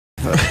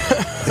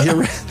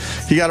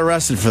he got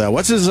arrested for that.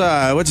 What's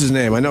his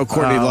name? I know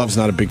Courtney Love's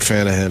not a big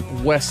fan of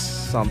him.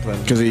 Wes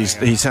something. Because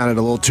he sounded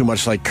a little too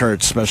much like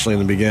Kurt, especially in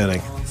the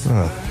beginning.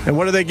 And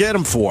what did they get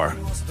him for?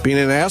 Being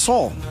an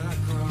asshole?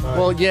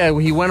 Well, yeah,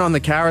 he went on the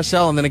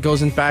carousel, and then it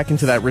goes back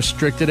into that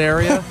restricted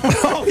area.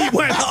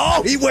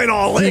 He went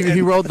all in.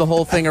 He rode the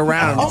whole thing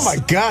around. Oh my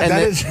God,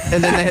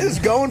 that is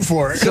going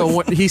for it.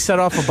 So he set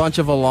off a bunch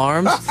of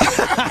alarms,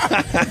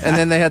 and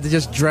then they had to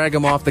just drag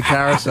him off the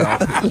carousel.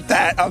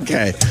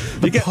 Okay.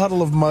 The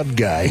puddle of mud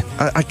guy.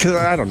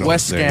 I don't know.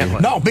 Wes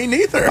Scantlin. No, me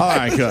neither. All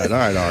right, good. All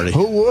right, Artie.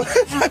 Who would?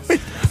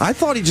 I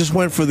thought he just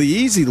went for the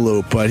easy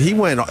loop, but he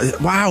went.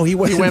 Wow, he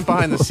went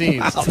behind the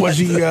scenes. Was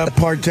he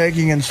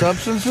partaking in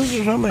substances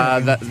or something?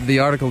 The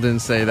article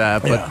didn't say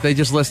that, but they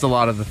just list a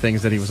lot of the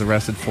things that he was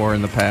arrested for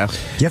in the past.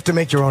 You have to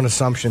make your own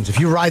assumptions. If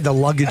you ride the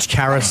luggage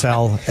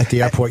carousel at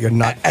the airport, you're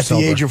not at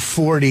sober. the age of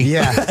 40.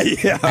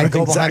 Yeah, and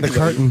go behind the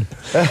curtain.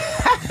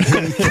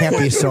 You can't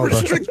be sober.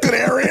 Restricted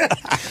area.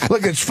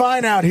 Look, it's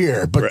fine out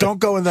here, but don't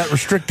go in that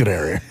restricted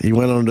area. He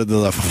went under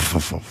the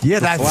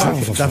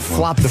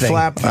flap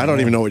thing. I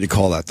don't even know what you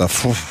call that.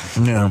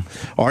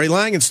 Artie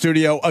Lange in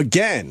studio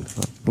again.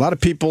 A lot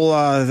of people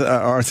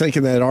are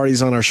thinking that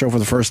Artie's on our show for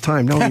the first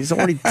time. No, he's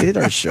already did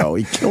our show.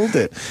 He killed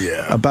it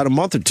about a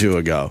month or two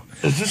ago.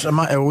 Is this?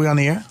 Are we on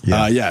the air?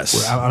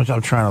 Yes.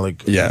 I'm trying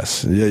to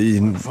Yes.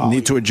 You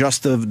need to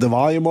adjust the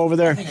volume over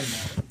there.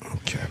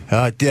 Okay.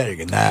 There you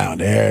go. Now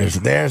there's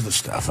the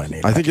stuff I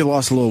need. I think you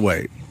lost a little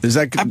weight. Is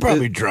that? I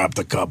probably dropped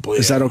a couple.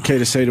 Is that okay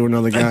to say to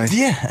another guy?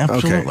 Yeah,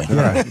 absolutely.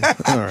 Okay.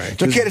 All right.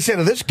 It's okay to say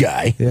to this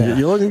guy. Yeah.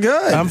 You're looking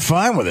good. I'm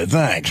fine with it.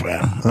 Thanks,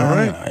 man. All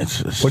right.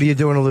 What are you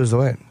doing to lose the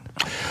weight?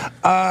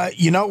 I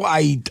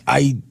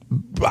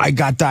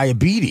got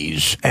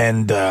diabetes,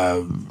 and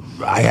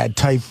I had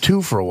type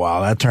 2 for a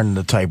while. That turned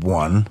into type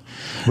 1.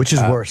 Which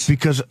is worse?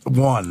 Because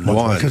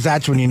because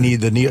that's when you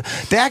need the needle.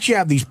 They actually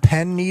have these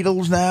pen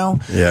needles now,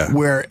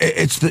 where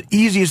it's the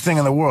easiest thing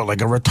in the world.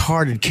 Like a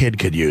retarded kid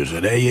could use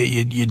it.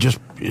 You just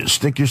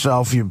stick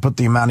yourself, you put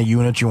the amount of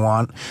units you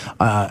want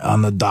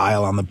on the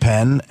dial on the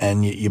pen,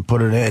 and you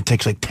put it in. It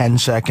takes like 10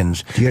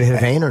 seconds. Do you gotta hit a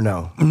vein or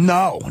no?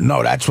 No,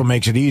 that's what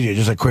makes it easier.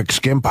 Just a quick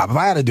skim pop. If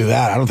I had to do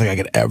that, I don't think I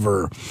could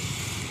ever.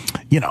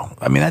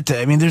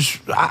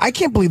 I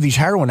can't believe these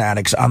heroin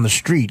addicts on the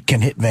street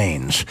can hit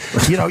veins.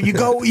 You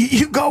go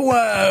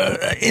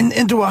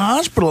into a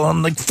hospital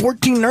and like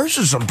 14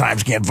 nurses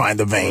sometimes can't find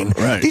the vein.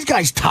 Right. These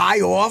guys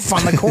tie off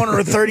on the corner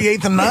of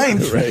 38th and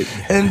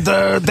 9th, and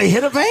they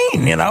hit a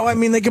vein.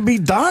 They could be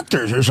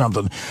doctors or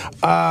something.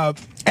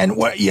 And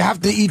what you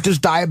have to eat this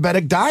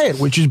diabetic diet,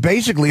 which is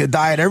basically a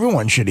diet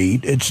everyone should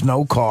eat. It's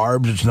no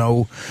carbs, it's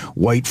no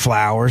white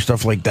flour,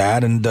 stuff like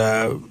that. And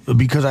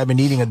because I've been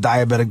eating a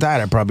diabetic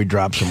diet, I probably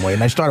dropped some weight.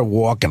 And I started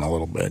walking a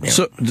little bit.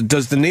 So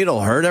does the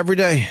needle hurt every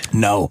day?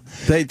 No.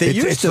 They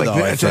used to,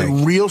 though, it's a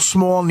real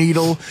small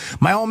needle.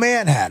 My old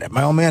man had it.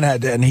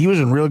 And he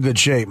was in real good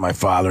shape, my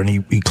father, and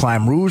he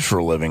climbed roofs for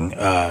a living.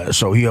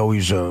 So he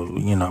always,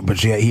 but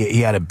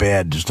he had it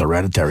bad, just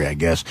hereditary, I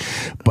guess.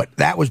 But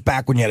that was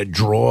back when you had to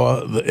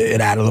draw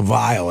it out of the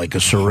vial like a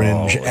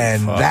syringe,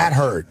 that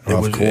hurt.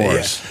 Of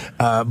course.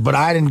 But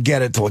I didn't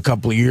get it till a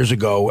couple of years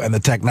ago, and the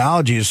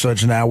technology is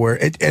such now where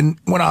when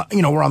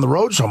we're on the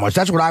road so much,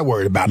 that's what I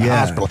worried about in the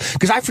hospital,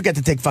 because I forget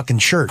to take fucking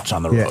shirts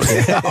on the road.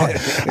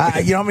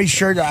 You know how many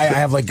shirts I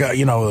have, like a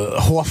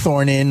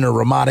Hawthorne Inn or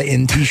Ramada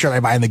Inn t-shirt I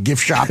buy in the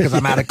gift shop because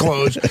I'm out of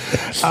clothes.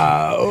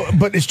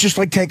 But it's just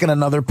like taking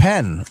another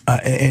pen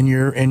in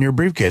your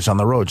briefcase on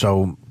the road.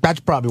 So that's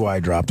probably why I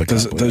dropped it.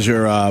 Does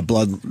your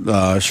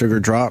blood sugar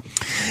drop?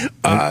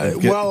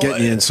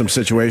 Getting you in some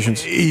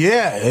situations.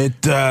 Yeah,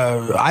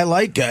 I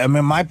like it. I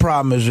mean, my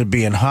problem is it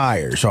being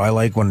higher, so I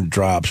like when it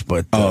drops.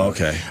 But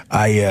okay.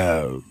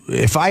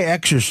 If I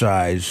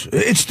exercise,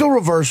 it's still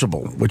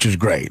reversible, which is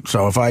great.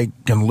 So if I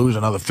can lose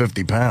another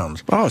 50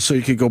 pounds, so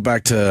you could go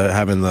back to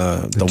having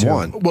the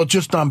one. Well,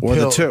 just on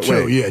pills.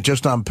 Yeah,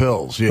 just on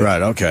pills. Yeah.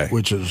 Right. Okay.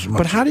 Which is.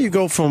 But how do you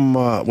go from?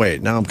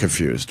 Wait, now I'm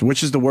confused.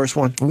 Which is the worst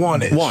one?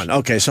 One is. One.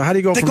 Okay. So how do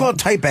you go? They call it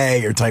type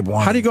A or type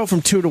 1. How do you go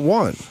from 2 to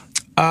 1?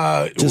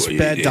 Just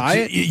bad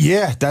diet?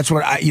 Yeah, that's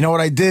what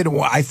I did.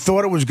 I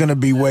thought it was going to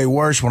be way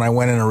worse when I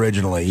went in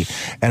originally.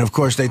 And of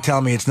course, they tell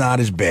me it's not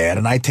as bad.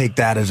 And I take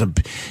that as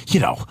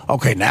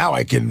okay, now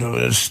I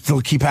can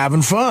still keep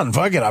having fun.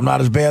 Fuck it. I'm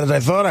not as bad as I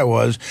thought I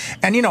was.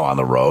 And, on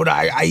the road,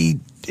 I eat.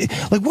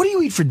 Like, what do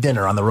you eat for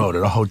dinner on the road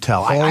at a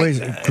hotel? Always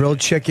grilled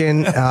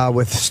chicken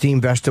with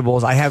steamed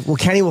vegetables.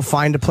 Kenny will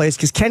find a place,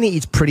 because Kenny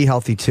eats pretty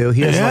healthy too.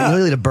 He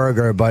doesn't eat a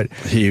burger, but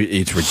he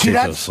eats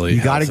ridiculously.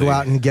 You got to go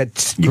out and get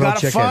grilled chicken. You got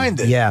to find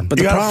it. Yeah, but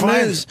the problem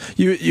is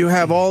you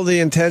have all the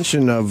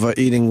intention of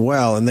eating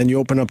well, and then you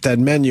open up that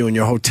menu in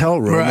your hotel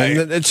room,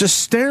 and it's just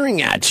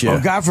staring at you.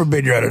 Well, God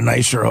forbid you're at a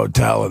nicer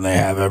hotel and they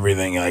have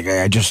everything. Like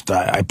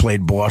I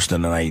played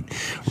Boston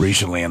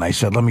recently, and I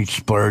said, let me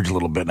splurge a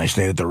little bit, and I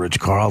stayed at the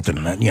Ritz-Carlton,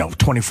 and and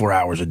 24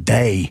 hours a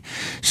day,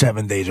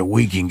 7 days a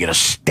week, you can get a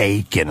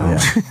steak and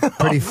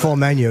pretty full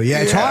menu.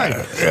 Yeah, it's hard.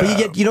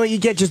 But you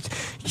get just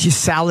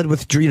salad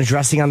with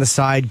dressing on the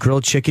side,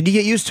 grilled chicken. You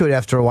get used to it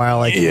after a while.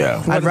 Like,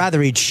 I'd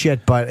rather eat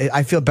shit, but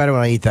I feel better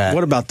when I eat that.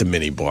 What about the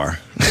mini bar?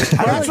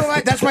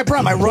 That's my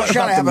problem. I rush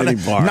out. I have a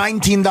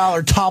 $19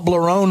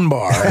 Toblerone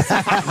bar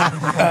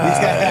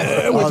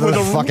with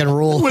a fucking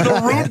rule with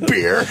a root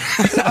beer.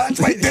 That's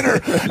my dinner,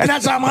 and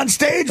that's how I'm on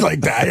stage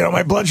like that.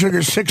 My blood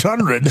sugar's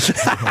 600,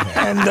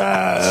 and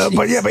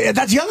but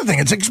that's the other thing.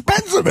 It's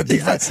expensive at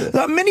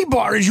the mini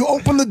bar. Is you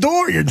open the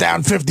door, you're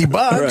down $50.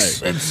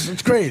 Right.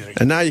 It's crazy.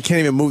 And now you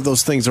can't even move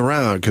those things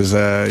around because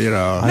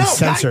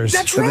sensors.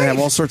 That's right. They have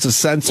all sorts of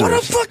sensors. What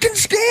a fucking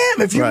scam!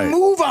 If you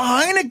move a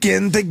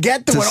Heineken to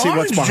get to see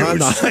what's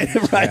behind the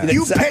Heineken, right?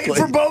 You paid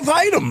for both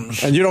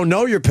items, and you don't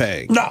know you're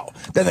paying. No,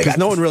 because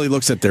no one really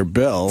looks at their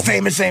bill.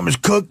 Famous Amos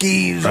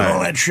cookies and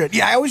all that shit.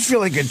 Yeah, I always feel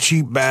like a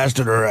cheap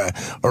bastard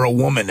or a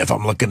woman if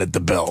I'm looking at the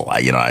bill.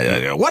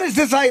 What is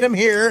this item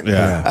here?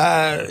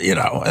 Yeah.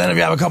 And then if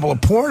you have a couple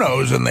of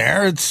pornos in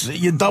there,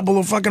 you double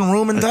the fucking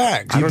room and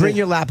tax. You bring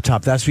your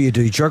laptop. That's what you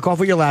do. You jerk off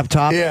with your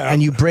laptop,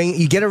 and you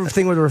get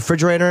everything with a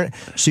refrigerator,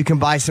 so you can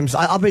buy some.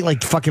 I'll bring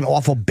like fucking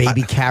awful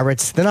baby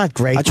carrots. They're not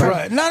great. That's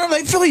right. No,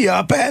 they fill you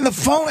up, and the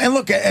phone. And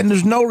look, and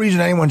there's no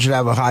reason anyone should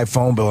have a high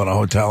phone bill in a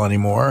hotel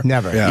anymore.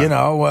 Never. Yeah.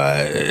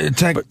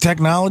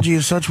 Technology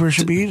is such where it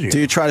should be easier. Do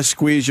you try to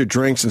squeeze your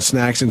drinks and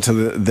snacks into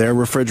their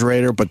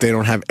refrigerator, but they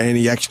don't have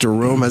any extra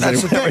room? Has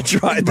anyone ever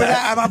tried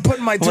that? I'm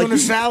putting my tuna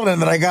salad in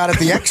that I got at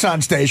the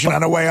Exxon station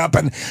on the way up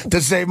and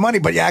to save money,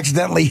 but you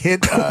accidentally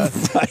hit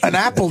an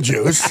apple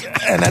juice,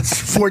 and that's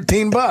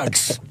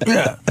 $14.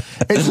 Yeah,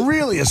 it's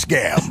really a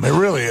scam. It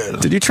really is.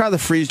 Did you try the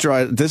freeze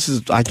dried?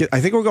 I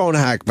think we're going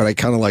hack, but I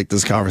kind of like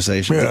this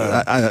conversation.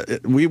 Yeah.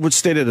 We would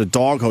stay at a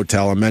dog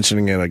hotel. I'm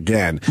mentioning it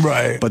again.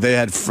 Right. But they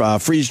had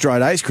freeze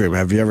dried ice cream.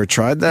 Have you ever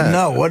tried that?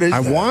 No. What is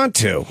that? I want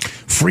to.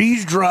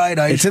 Freeze dried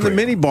ice cream. It's in the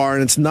mini bar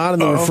and it's not in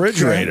the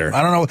refrigerator. Okay.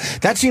 I don't know.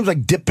 That seems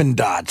like Dippin'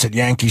 Dots at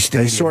Yankee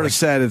Stadium. They sort of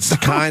said it's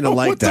kind of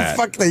like that.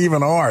 What the fuck they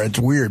even are? It's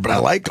weird, but I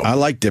like them. I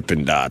like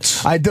Dippin'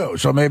 Dots. I do.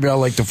 So maybe I'll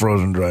like the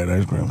frozen dried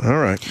ice cream. All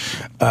right.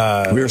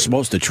 We were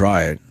supposed to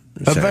try it.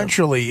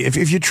 Eventually,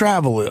 if you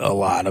travel a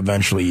lot,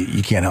 eventually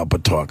you can't help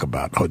but talk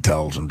about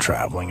hotels and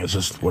traveling. It's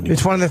just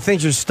it's one of the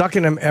things. You're stuck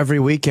in them every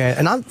weekend,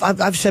 and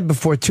I've said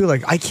before too.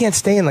 Like I can't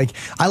stay in. Like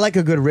I like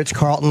a good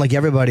Ritz-Carlton, like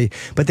everybody,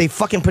 but they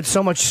fucking put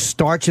so much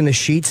starch in the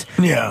sheets.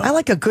 Yeah, I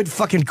like a good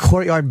fucking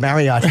Courtyard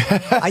Marriott.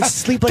 I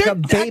sleep like a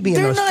baby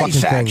in those fucking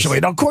things. Actually,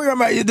 no, Courtyard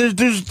Marriott.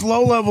 There's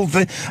low level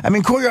thing. I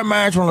mean, Courtyard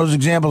Marriott's one of those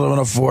examples of an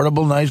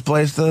affordable, nice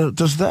place to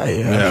stay.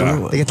 Yeah,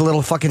 absolutely. They get the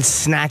little fucking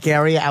snack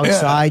area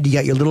outside. You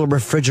got your little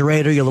refrigerator,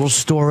 your little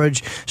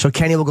storage. So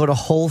Kenny will go to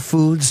Whole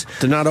Foods.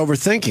 They're not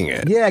overthinking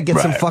it. Yeah, get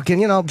some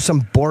fucking,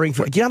 some boring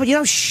food. You know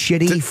how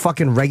shitty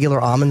fucking regular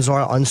almonds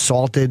are?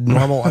 Unsalted,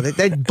 normal.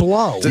 They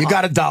blow. You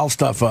got to doll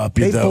stuff up.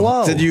 They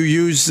blow. Did you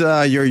use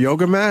your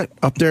yoga mat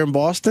up there in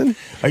Boston?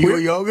 Are you a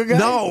yoga guy?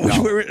 No.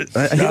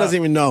 He doesn't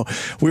even know.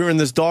 We were in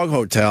this dog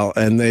hotel,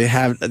 and they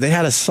had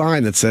a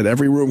sign that said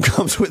every room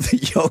comes with a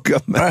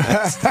yoga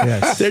mat.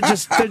 Yes.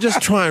 They're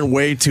just trying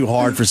way too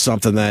hard for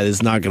something that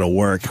is not going to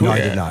work. No, I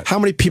did not. How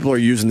many people are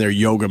using their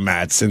yoga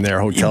mats in their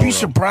hotel You'd be room?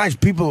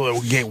 surprised.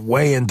 People get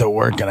way into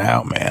working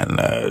out,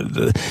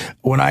 man.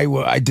 When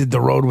I did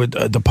the road with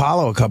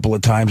DePaulo a couple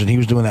of times, and he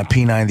was doing that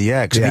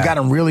P90X, and he got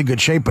in really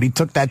good shape, but he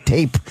took that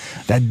tape,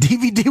 that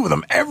DVD with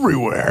him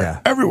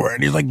everywhere.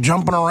 And he's like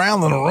jumping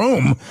around in a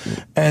room,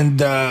 and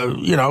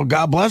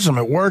God bless him,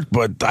 it worked,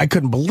 but I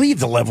couldn't believe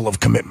the level of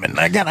commitment.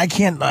 Again, I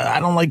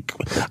like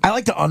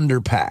to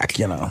underpack,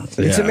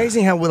 It's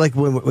amazing how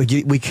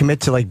we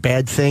commit to like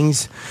bad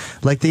things,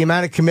 like the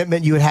amount of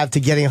commitment you would have to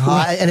getting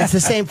high, and it's the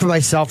same for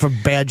myself for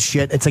bad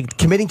shit. It's like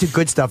committing to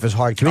good stuff is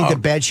hard. Committing to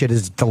bad shit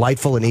is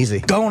delightful and easy.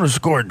 Going to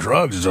score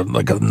drugs is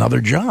like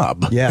another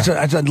job. Yeah,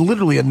 it's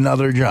literally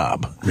another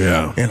job.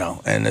 Yeah,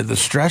 and the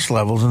stress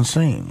level's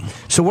insane.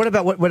 So what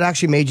about what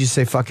actually made you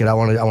say fuck it? I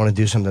want to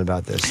do something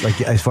about this. Like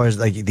as far as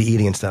like the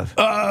eating and stuff.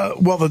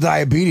 Well, the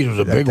diabetes was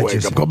a big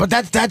wake up call, but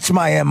that's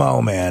my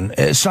MO, man.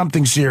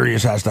 Something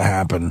serious has to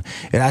happen.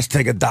 It has to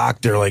take a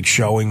doctor like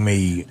showing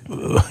me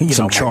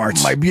some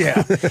charts.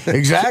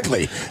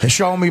 Exactly. And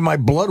showing me my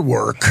blood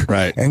work,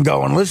 right? And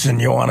going, listen,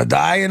 you want to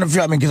die in a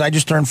few? I mean, because I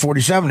just turned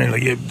 47,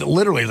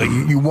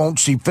 and you won't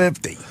see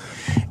 50.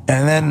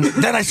 And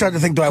then I started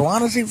to think, do I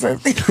want to see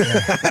 50?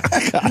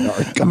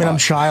 I mean, I'm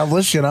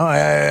childless,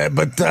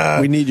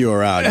 but we need you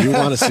around. You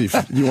want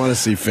to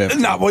see 50?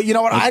 No, well, you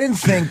know what? I didn't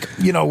think,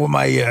 with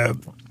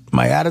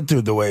my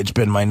attitude, the way it's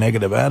been, my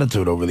negative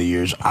attitude over the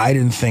years, I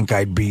didn't think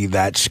I'd be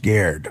that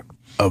scared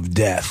of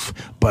death,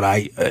 but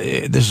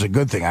this is a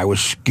good thing. I was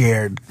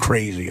scared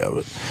crazy of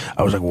it.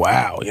 I was like,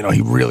 wow,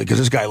 he really, because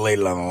this guy laid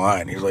it on the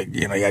line. He's like,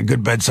 he had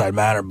good bedside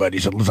manner, but he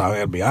said, listen, I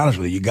got to be honest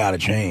with you, you got to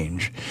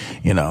change,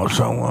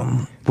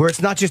 so Where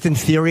it's not just in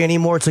theory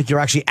anymore. It's like you're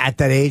actually at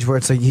that age where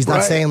it's like he's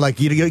not saying like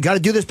you got to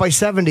do this by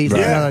 70. Right.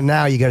 No,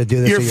 now you got to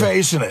do this. You're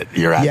facing it.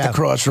 You're at the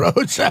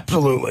crossroads.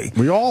 Absolutely.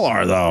 We all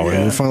are though.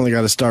 And we finally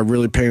got to start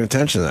really paying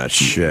attention to that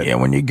shit. Yeah,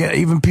 when you get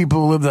even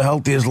people who live the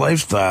healthiest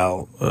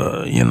lifestyle,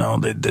 you know,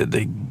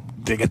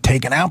 they get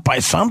taken out by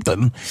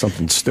something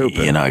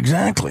stupid. You know,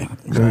 exactly.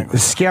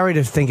 It's scary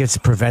to think it's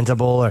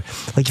preventable, or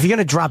like if you're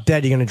gonna drop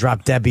dead, you're gonna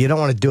drop dead, but you don't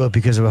want to do it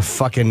because of a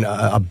fucking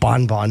a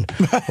bonbon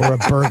or a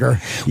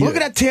burger. Look at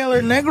that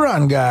Taylor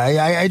Negron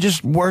guy. I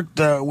just worked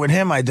with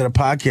him. I did a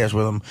podcast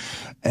with him,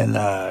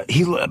 and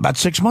he about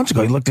 6 months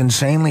ago he looked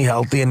insanely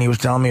healthy, and he was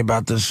telling me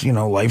about this, you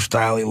know,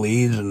 lifestyle he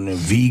leads and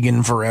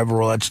vegan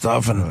forever, all that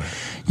stuff, and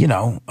you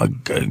know,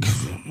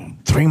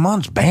 3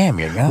 months, bam,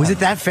 you're gone. Was it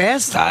that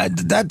fast?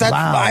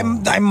 Wow.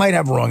 I might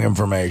have wrong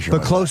information,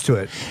 but close to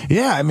it.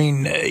 Yeah, I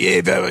mean,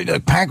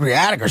 if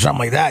pancreatic or something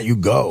like that, you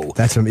go.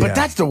 But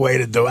that's the way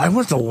to do it. I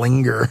want to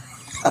linger.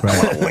 I don't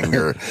want to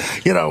linger,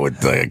 you know, with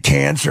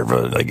cancer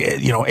for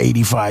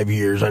 85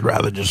 years. I'd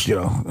rather just,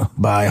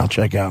 bye. I'll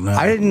check out now.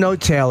 I didn't know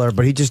Taylor,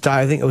 but he just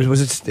died. I think it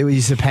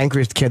was a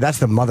pancreas kid. That's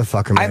the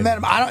motherfucker, man. I met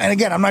him. And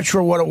again, I'm not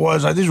sure what it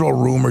was. These are all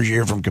rumors you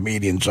hear from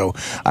comedians, so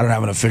I don't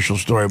have an official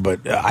story.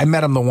 But I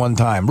met him the one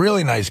time.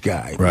 Really nice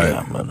guy. Right.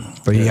 Yeah,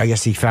 but I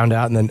guess he found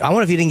out, and then I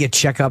wonder if he didn't get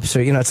checkups.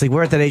 Or it's like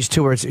we're at that age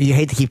too, where you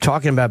hate to keep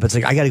talking about it, but it's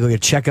like I got to go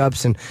get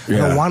checkups, and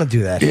I don't want to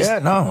do that. Yeah,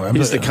 no.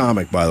 He's the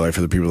comic, by the way,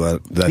 for the people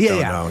that don't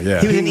know.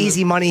 Yeah. He was in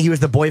Easy Money. He was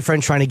the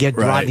boyfriend trying to get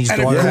Rodney's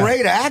daughter. And a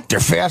great actor.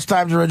 Fast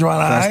Times at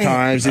Ridgemont High. Fast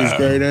Times, he's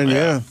great in,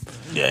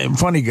 Yeah,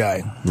 funny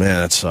guy.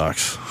 Man, that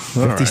sucks.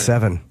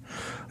 57. Right.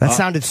 That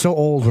sounded so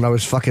old when I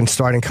was fucking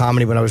starting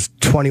comedy when I was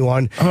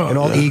 21 and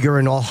all eager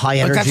and all high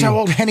energy. That's how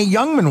old Henny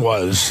Youngman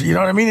was. You know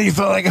what I mean? You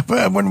felt like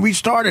when we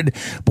started,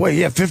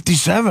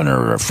 57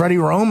 or Freddie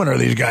Roman or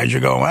these guys,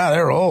 you're going, wow,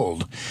 they're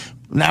old.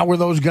 Now we're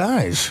those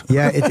guys.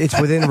 Yeah, it's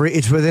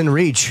within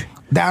reach.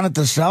 Down at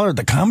the Cellar, at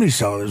the Comedy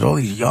Cellar, there's all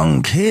these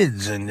young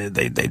kids, and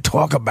they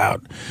talk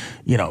about,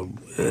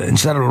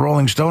 instead of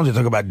Rolling Stones, they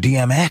talk about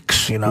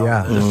DMX,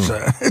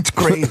 Yeah. It's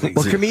crazy.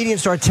 Well,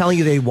 comedians start telling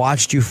you they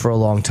watched you for a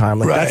long time.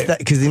 Like that's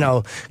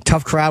because,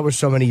 Tough Crowd was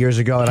so many years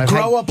ago. And I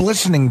grow up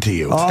listening to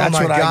you. Oh, that's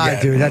my what God, I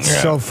get. dude.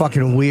 That's so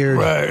fucking weird.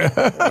 Right.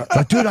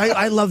 Like, dude,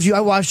 I loved you. I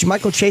watched you.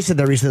 Michael Chase said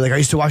that recently. Like, I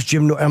used to watch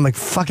Jim Norton. I'm like,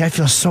 fuck, I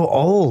feel so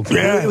old.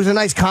 Yeah. It was a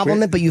nice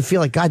compliment, but you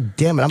feel like, God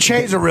damn it.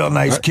 Chay's a real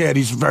nice kid.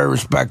 He's very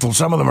respectful.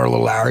 Some of them are a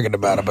little arrogant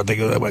about it, but they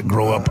go, I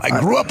grew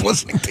up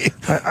listening to you.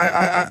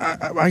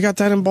 I got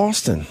that in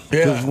Boston.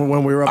 Yeah.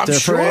 When we were up there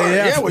for AAF.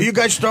 Yeah, well, you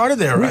guys started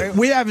there, right?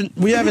 We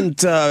haven't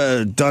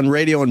done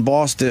radio in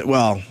Boston.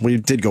 Well, we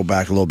did go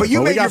back a little bit. But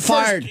you we got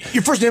fired.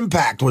 Your first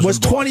impact was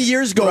 20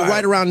 years ago.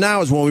 Right around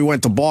now is when we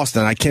went to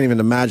Boston. I can't even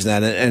imagine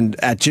that. And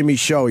at Jimmy's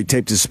show, he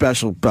taped his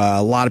special.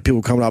 A lot of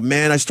people coming up.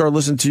 Man, I started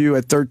listening to you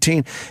at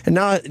 13, and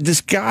now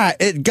this guy,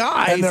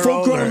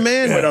 full-grown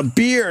man with a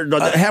beard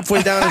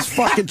halfway down his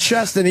fucking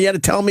chest, and he had to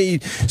tell me he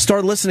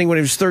started listening when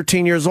he was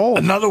 13 years old.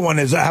 Another one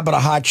is, how about a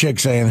hot chick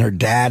saying her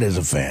dad is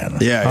a fan?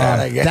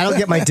 Yeah, that'll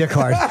get my dick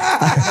hard.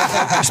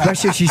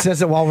 Especially if she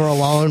says it while we're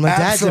alone. My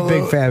dad's a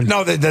big fan.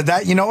 No,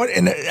 that you know what?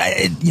 And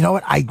you know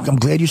what? I'm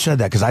glad you said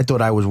that because I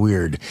thought I was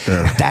weird.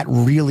 Yeah. That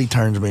really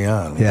turns me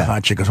on. Yeah.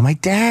 Hot chick goes, my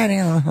dad.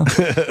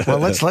 Well,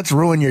 let's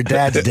ruin your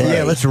dad's day.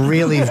 Yeah, let's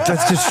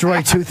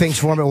destroy two things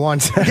for him at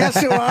once.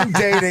 Guess who I'm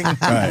dating?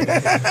 Right.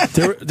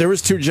 There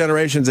was two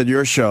generations at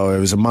your show. It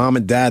was a mom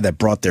and dad that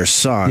brought their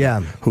son,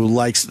 who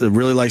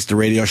really likes the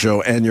radio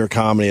show and your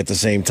comedy at the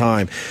same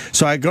time.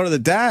 So I go to the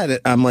dad.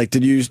 I'm like,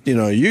 did you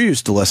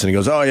used to listen? He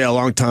goes, oh yeah, a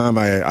long time.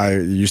 I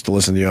used to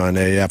listen to you on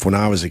AF when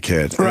I was a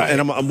kid. Right.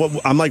 And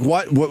I'm like,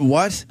 what?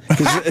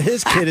 Because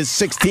his kid is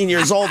 16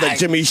 years old at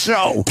Jimmy's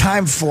show.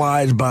 Time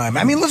flies by.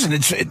 I mean, listen,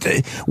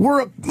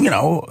 we're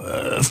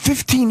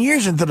 15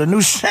 years into the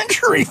new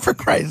century, for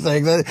Christ's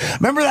sake.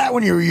 Remember that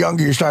when you were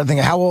younger, you started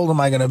thinking, how old am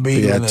I going to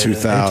be? Yeah,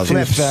 2000.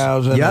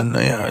 2000. Yep. And,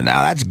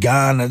 now that's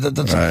gone.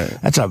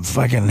 That's a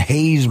fucking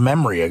haze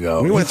memory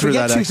ago. We went through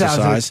that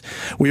exercise.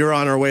 We were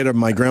on our way to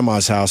my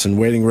grandma's house in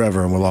Wading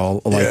River, and we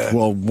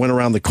all went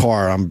around the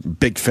car. I'm a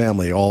big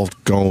family, all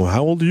going,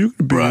 how old are you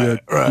going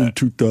to be in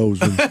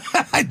 2000?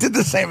 I did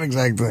the same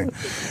exact thing.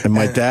 And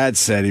my dad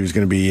said he was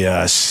going to be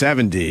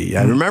 70.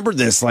 I remember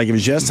this like it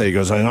was yesterday. He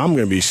goes, I'm going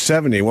to be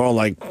 70. We're all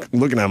like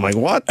looking at him like,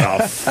 what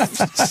the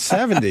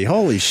 70?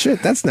 Holy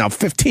shit, that's now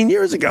 15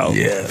 years ago.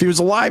 Yeah. If he was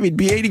alive, he'd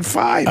be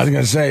 85. I was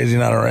going to say, is he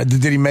not all right?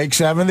 Did he make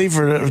 70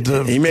 for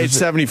the... He made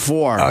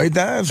 74. Oh, he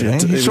does? He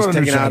was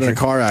taken out in a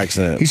car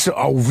accident.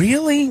 Oh,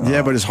 really?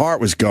 Yeah, but his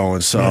heart was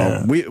going,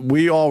 so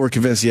we all were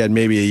convinced he had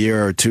maybe a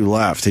year or two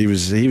left. He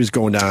was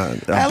going down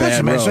a bad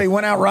listen, man, road. so he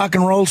went out rock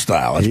and roll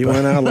style. He went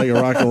went out like a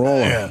rock and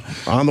roller. Yeah.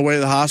 On the way to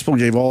the hospital,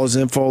 gave all his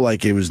info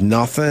like it was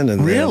nothing.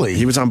 And really?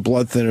 He was on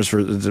blood thinners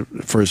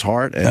for his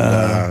heart.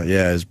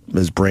 And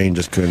his brain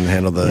just couldn't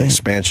handle the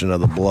expansion of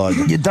the blood.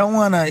 You don't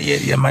want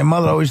to. My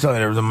mother always told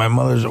me that my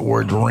mother's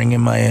words ring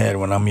in my head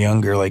when I'm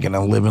younger, like, and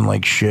I'm living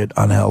like shit,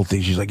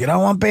 unhealthy. She's like, you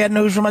don't want bad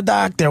news from a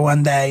doctor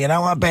one day. You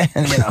don't want bad,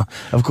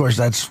 Of course,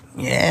 that's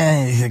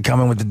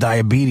coming with the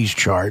diabetes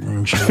chart,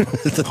 and she's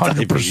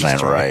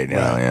 100%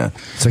 right.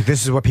 It's like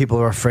this is what people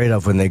are afraid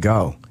of when they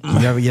go. You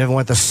never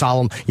want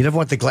you never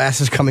want the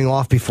glasses coming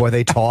off before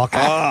they talk.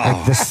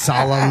 Like the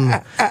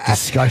solemn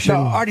discussion.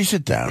 No, Artie,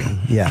 sit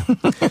down. Yeah.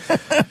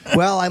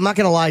 Well, I'm not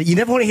going to lie. You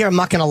never want to hear I'm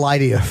not going to lie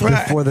to you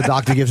before the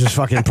doctor gives his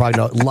fucking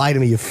prognosis. Lie to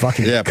me, you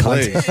fucking cunt.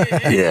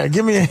 Please. Yeah,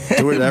 give me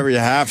do whatever you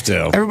have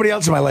to. Everybody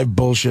else in my life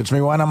bullshits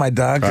me. Why not my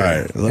doctor? All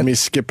right, let me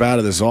skip out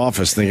of this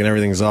office thinking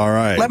everything's all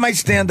right. Let my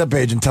stand-up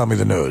agent tell me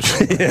the news.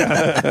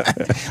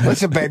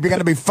 Listen, babe, you're going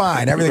to be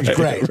fine. Everything's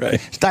great. Right.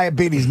 It's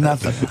diabetes,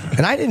 nothing.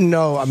 And I didn't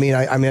know. I mean,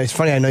 it's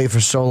funny. I know you for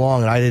so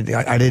long, and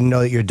I didn't know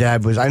that your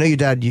dad was. I know your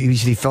dad. You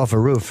said he fell off a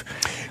roof.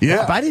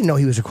 Yeah, but I didn't know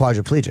he was a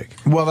quadriplegic.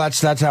 Well,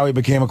 that's how he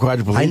became a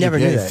quadriplegic. I never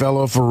knew that. He fell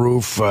off a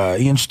roof.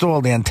 He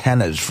installed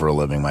antennas for a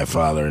living, my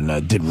father,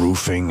 and did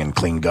roofing and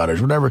cleaned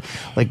gutters, whatever.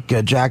 Like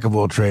jack of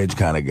all trades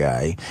kind of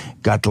guy.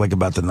 Got to like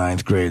about the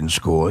 9th grade in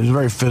school. He was a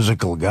very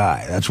physical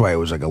guy. That's why it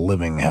was like a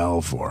living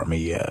hell for him.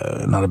 He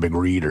not a big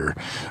reader,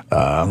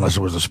 unless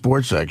it was the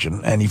sports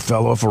section. And he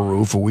fell off a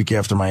roof a week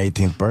after my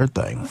 18th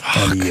birthday.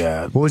 And he,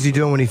 what was he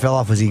doing when he fell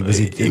off? He was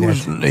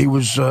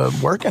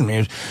working. He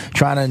was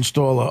trying to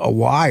install a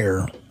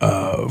wire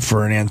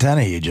for an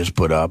antenna he had just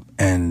put up,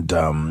 and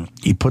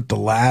he put the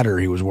ladder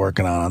he was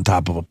working on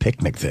top of a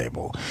picnic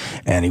table,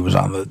 and he was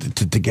on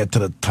to get to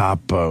the top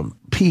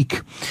peak,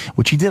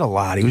 which he did a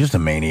lot. He was just a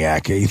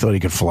maniac. He thought he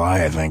could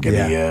fly, I think,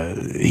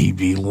 and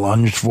he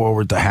lunged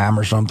forward to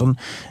hammer something,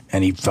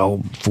 and he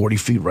fell 40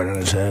 feet right on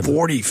his head.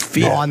 40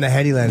 feet? Oh, on the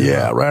head he landed.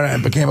 Yeah, right.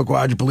 And became a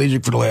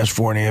quadriplegic for the last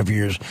 4.5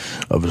 years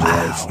of his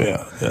life.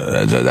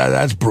 Yeah,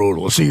 that's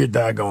brutal. See your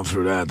dad going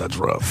through that, that's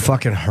rough.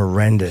 Fucking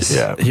horrendous.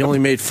 Yeah. He only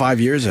made 5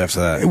 years after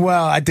that.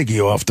 Well, I think he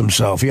offed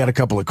himself. He had a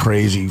couple of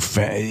crazy...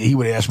 he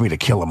would ask me to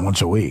kill him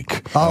once a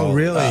week. Oh,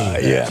 really?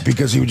 Yeah,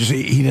 because he would just...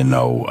 He didn't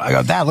know... I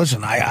go, Dad,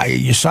 listen,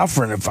 you're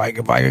suffering. If I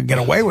could get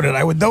away with it,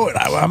 I would do it.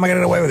 How am I going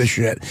to get away with this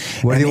shit?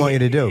 What do you want you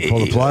to do? Pull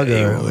the plug?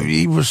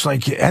 He was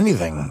like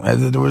anything.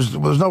 There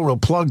was no real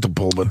plug to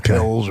pull, but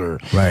pills or...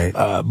 Right.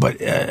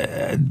 But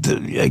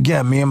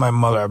again, me and my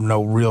mother have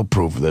no real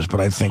proof of this, but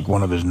I think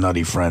one of his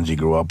nutty friends he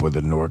grew up with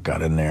in Newark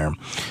got in there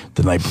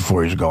the night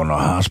before he was going to a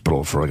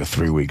hospital for like a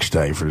 3-week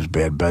stay for his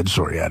bad bed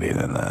sore he had,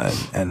 and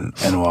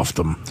offed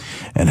him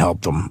and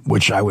helped him,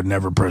 which I would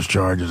never press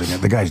charges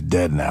against. The guy's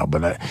dead now,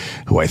 but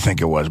who I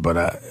think it was.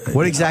 But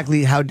what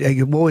exactly? What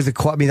was the?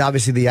 I mean,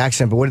 obviously the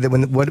accent, but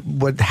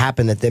what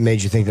happened that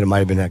made you think that it might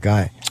have been that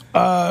guy?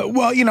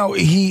 Well,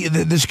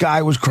 this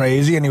guy was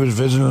crazy, and he was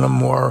visiting him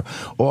more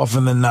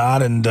often than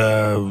not. And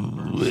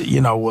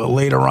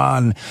later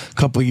on, a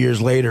couple of years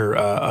later,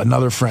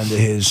 another friend of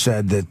his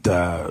said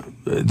that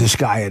this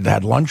guy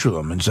had lunch with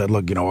him and said,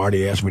 "Look,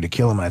 Artie asked me to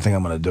kill him, and I think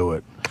I'm going to do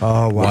it."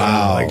 Oh,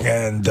 wow.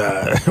 And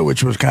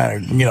which was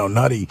kind of,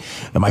 nutty.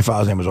 And my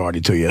father's name was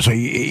Artie, too, yeah. So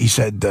he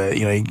said,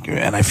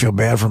 and I feel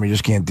bad for him, he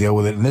just can't deal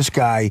with it. And this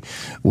guy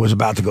was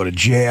about to go to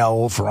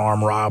jail for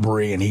armed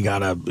robbery, and he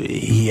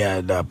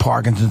had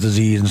Parkinson's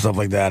disease and stuff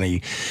like that,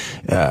 and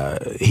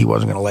he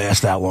wasn't going to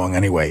last that long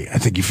anyway. I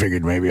think he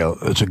figured maybe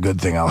it's a good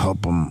thing, I'll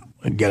help him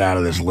get out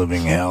of this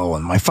living hell.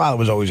 And my father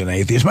was always an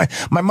atheist.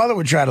 My mother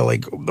would try to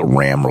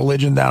ram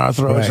religion down our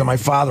throats, and my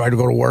father, I'd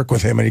go to work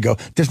with him, and he'd go,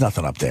 "There's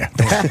nothing up there.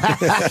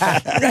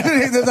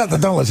 There's nothing.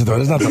 Don't listen to it.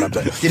 There's nothing up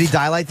there." Did he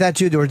die like that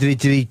too, or did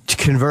he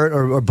convert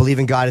or believe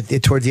in God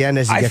towards the end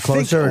as he get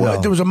closer?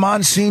 There was a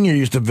Monsignor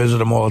used to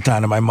visit him all the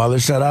time, and my mother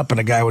set up,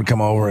 and a guy would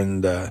come over,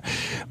 and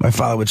my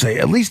father would say,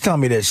 "At least tell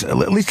me this.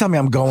 At least tell me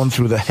I'm going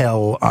through the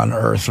hell on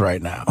earth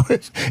right now.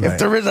 If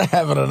there is a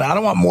heaven, and I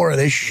don't want more of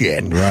this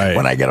shit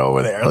when I get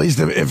over there. At least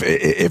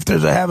if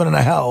there's a heaven and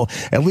a hell,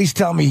 at least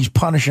tell me he's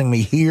punishing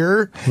me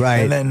here,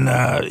 and then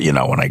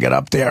when I get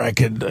up there, I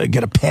could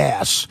get a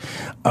pass."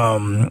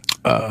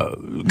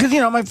 Because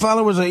my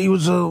father was a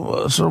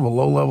sort of a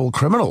low-level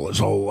criminal his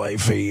whole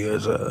life. He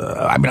was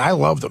I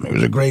loved him. He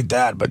was a great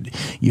dad, but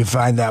you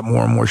find out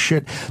more and more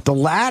shit. The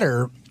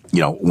latter,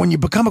 when you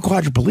become a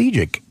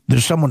quadriplegic,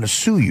 there's someone to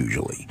sue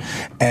usually,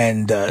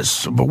 and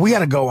but we had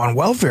to go on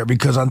welfare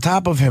because on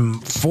top of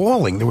him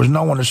falling, there was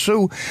no one to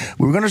sue.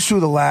 We were going to sue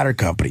the ladder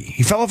company.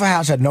 He fell off a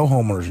house, had no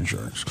homeowners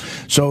insurance,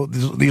 so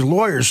these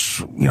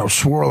lawyers,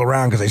 swirl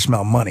around because they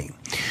smell money.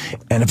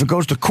 And if it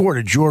goes to court,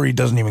 a jury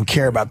doesn't even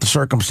care about the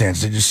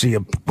circumstances. They just see a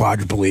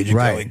quadriplegic.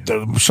 Right.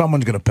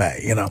 Someone's going to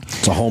pay,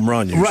 It's a home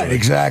run, usually. Right,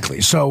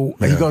 exactly. So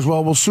he goes,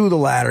 "Well, we'll sue the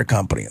ladder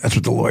company." That's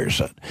what the lawyer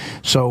said.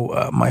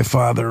 So my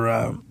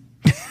father...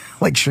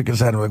 like shook his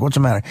head. I'm like, what's the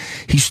matter?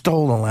 He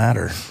stole a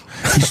ladder.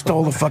 He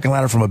stole the fucking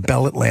ladder from a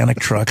Bell Atlantic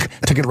truck.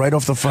 Took it right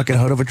off the fucking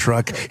hood of a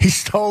truck. He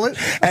stole it,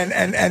 and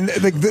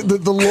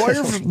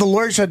the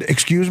lawyer said,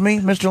 "Excuse me,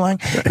 Mr. Lange."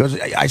 He goes,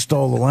 "I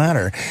stole the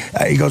ladder."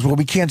 He goes, "Well,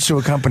 we can't sue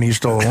a company you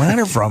stole a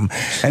ladder from."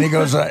 And he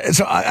goes,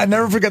 so I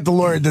never forget the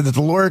lawyer did that.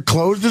 The lawyer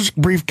closed his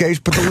briefcase,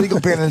 put the legal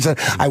pen in, and said,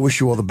 "I wish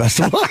you all the best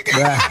of luck."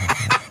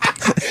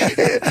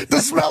 The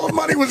smell of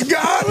money was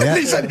gone. Yeah.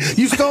 He said,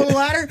 "You stole the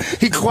ladder?"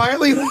 He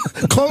quietly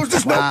closed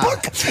his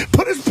notebook,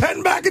 put his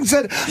pen back, and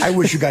said, "I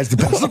wish you guys the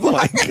best of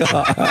luck."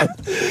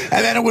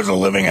 And then it was a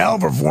living hell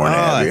for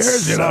 4.5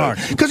 years, you know.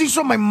 Because he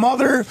saw my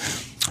mother.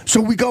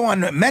 So we go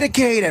on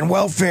Medicaid and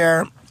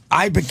welfare.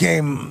 I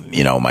became,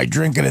 you know, my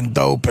drinking and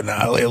dope and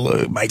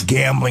my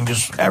gambling,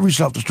 just every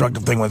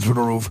self-destructive thing went through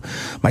the roof.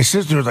 My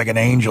sister was like an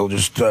angel,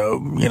 just,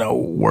 you know,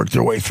 worked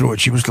her way through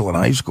it. She was still in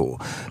high school.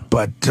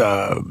 But,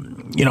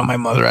 you know, my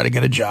mother had to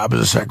get a job as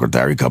a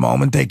secretary, come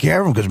home and take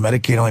care of him because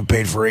Medicaid only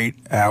paid for 8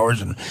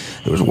 hours and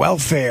it was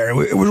welfare.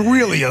 It was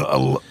really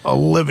a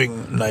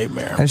living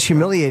nightmare. And it's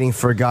humiliating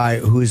for a guy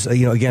who's,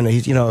 you know, again,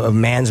 he's, you know, a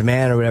man's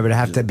man or whatever, to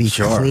have to be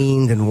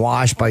cleaned and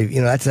washed by,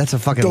 you know, that's a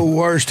fucking... The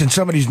worst. And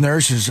some of these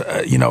nurses,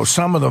 you know,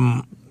 some of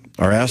them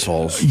are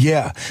assholes.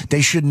 Yeah,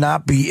 they should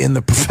not be in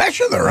the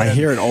profession they're in. I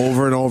hear it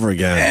over and over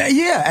again.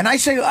 Yeah, and I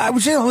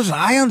would say, listen,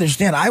 I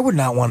understand. I would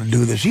not want to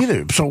do this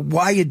either. So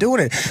why are you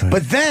doing it? Right.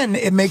 But then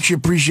it makes you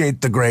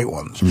appreciate the great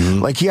ones.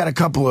 Like he had a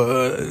couple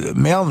of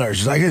male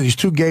nurses. Like these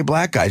 2 gay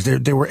black guys.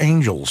 They were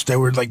angels. They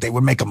were like, they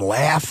would make them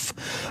laugh.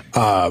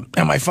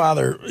 And my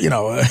father, you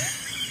know.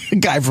 A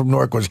guy from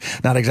Newark was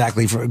not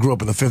exactly grew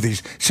up in the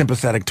 50s,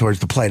 sympathetic towards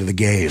the plight of the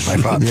gays. My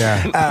father,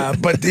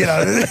 but you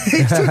know,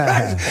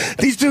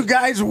 these two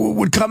guys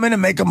would come in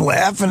and make him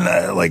laugh,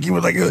 and like he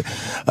was like,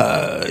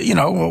 you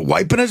know,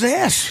 wiping his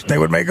ass. They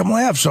would make him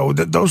laugh. So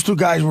those 2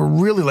 guys were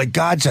really like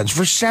godsends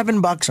for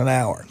 $7 an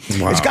hour.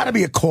 Wow. It's got to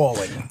be a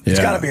calling. It's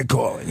got to be a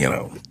calling. You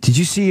know. Did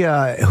you see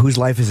Whose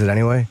Life Is It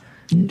Anyway?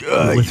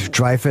 With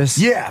Dreyfus?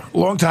 Yeah, a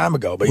long time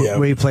ago, but yeah.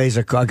 Where he plays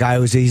a guy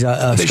who's a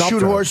They sculptor.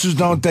 Shoot Horses,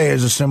 Don't They?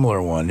 Is a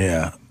similar one,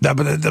 yeah.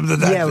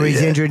 Where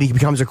he's injured, he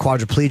becomes a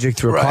quadriplegic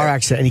through a car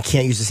accident, and he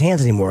can't use his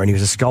hands anymore, and he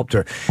was a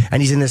sculptor.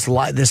 And he's in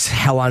this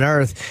hell on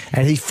earth,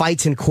 and he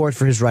fights in court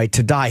for his right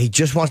to die. He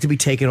just wants to be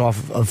taken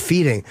off of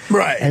feeding.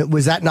 Right. And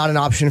was that not an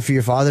option for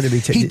your father to be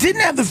taken? He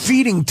didn't have the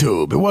feeding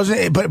tube. It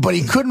wasn't, but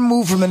he couldn't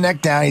move from the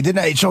neck down. He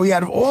didn't, so he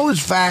had all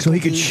his faculties. So he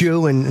could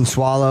chew and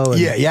swallow.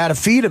 Yeah, you had to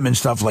feed him and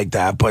stuff like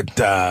that. But,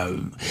 you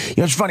know,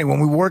 it's funny, when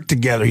we worked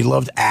together, he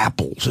loved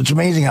apples. It's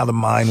amazing how the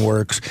mind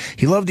works.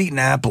 He loved eating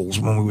apples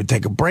when we would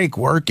take a break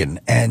working,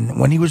 and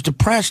when he was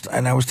depressed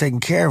and I was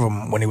taking care of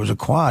him when he was a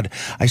quad,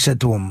 I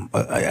said to him,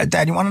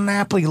 "Dad, you want an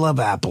apple? You love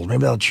apples.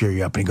 Maybe that'll cheer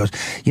you up." And he goes,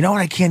 "You know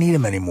what? I can't eat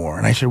them anymore."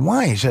 And I said,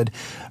 "Why?" He said,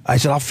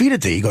 "I'll feed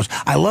it to you." He goes,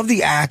 "I love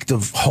the act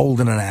of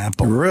holding an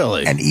apple,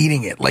 really, and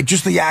eating it. Like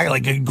just the act,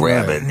 like you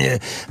grab it. And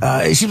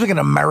it seems like an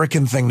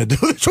American thing to do."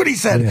 That's what he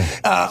said.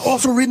 Yeah.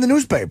 Also, reading the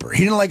newspaper.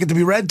 He didn't like it to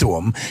be read to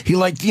him. He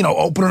liked, you know,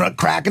 opening up,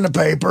 cracking the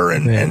paper,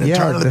 and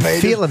turning the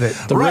pages. The feel of it,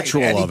 the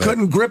ritual and of it. He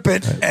couldn't grip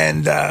it,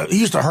 and he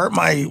used to hurt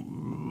my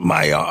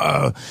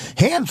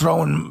hand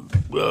throwing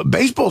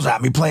baseballs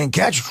at me playing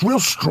catch. Real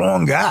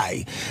strong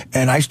guy,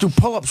 and I used to do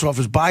pull-ups off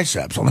his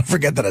biceps. I'll never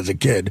forget that as a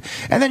kid.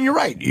 And then you're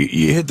right,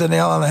 you hit the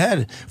nail on the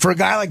head for a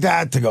guy like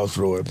that to go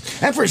through it,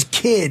 and for his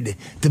kid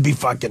to be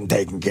fucking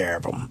taking care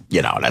of him.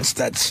 You know, that's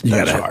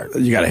hard.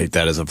 You gotta hate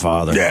that as a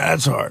father. Yeah,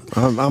 that's hard.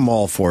 I'm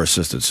all for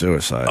assisted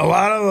suicide. A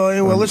lot of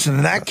well, listen,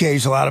 in that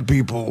case, a lot of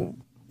people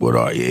would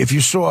if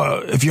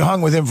you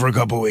hung with him for a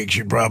couple of weeks,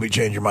 you'd probably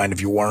change your mind if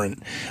you weren't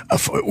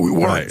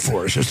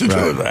for assisted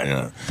suicide. You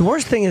know? The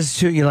worst thing is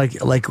too, you know,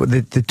 like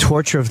the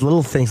torture of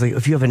little things, like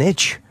if you have an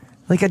itch.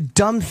 Like a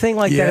dumb thing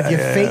like that, if your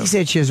face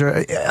itches,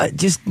 or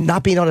just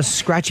not being able to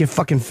scratch your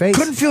fucking face.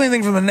 Couldn't feel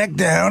anything from the neck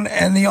down,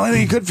 and the only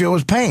thing you could feel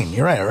was pain.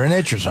 You're right, or an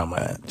itch or something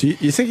like that. Do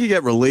you think you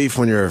get relief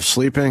when you're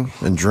sleeping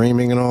and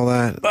dreaming and all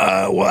that?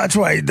 Well,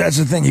 that's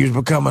the thing. He was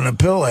becoming a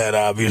pillhead,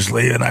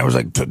 obviously, and I was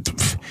like,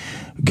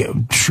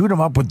 shoot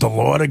him up with the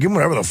law, to give him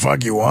whatever the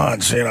fuck he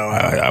wants. You know,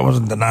 I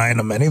wasn't denying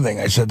him anything.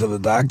 I said to the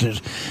doctors,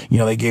 you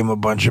know, they gave him a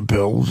bunch of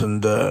pills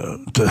and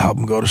to help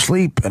him go to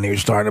sleep, and he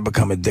was starting to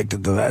become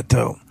addicted to that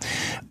too.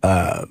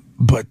 Well,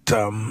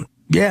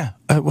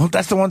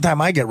 that's the one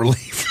time I get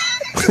relief.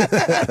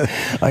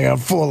 I got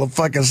full of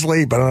fucking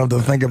sleep. I don't have to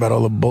think about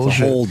all the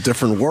bullshit. It's a whole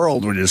different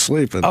world when you're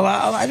sleeping.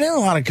 I know a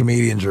lot of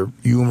comedians are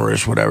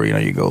humorous, whatever. You know,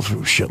 you go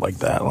through shit like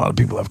that. A lot of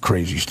people have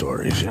crazy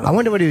stories. You know? I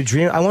wonder what you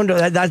dream. I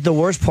wonder that the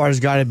worst part has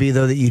got to be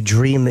though that you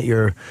dream that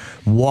you're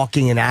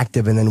walking and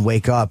active and then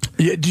wake up.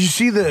 Yeah. Did you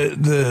see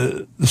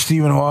the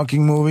Stephen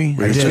Hawking movie?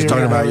 We were just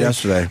talking about it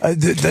yesterday.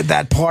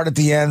 That part at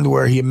the end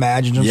where he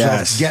imagines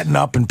himself getting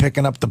up and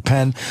picking up the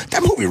pen.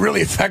 That movie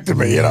really affected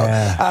me. You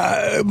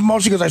know,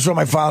 mostly because I saw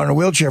my father in a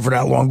wheelchair for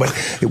that long, but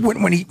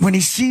when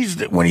he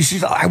sees,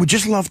 I would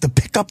just love to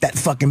pick up that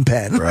fucking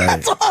pen.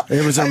 Right.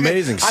 It was an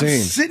amazing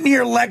scene. I'm sitting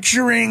here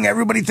lecturing.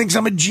 Everybody thinks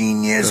I'm a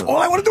genius. All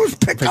I want to do is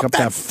pick up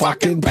that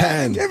fucking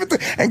pen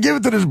and give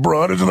it to this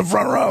broad who's in the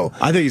front row.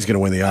 I think he's going to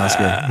win the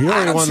Oscar.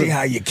 I don't see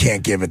how you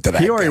can't give it to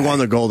that. He already won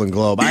the Golden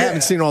Globe. I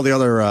haven't seen all the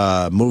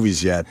other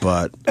movies yet,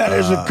 but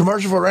there's a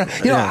commercial for it.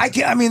 You know, I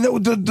can't. I mean,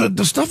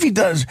 the stuff he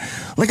does.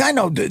 Like, I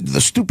know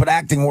the stupid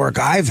acting work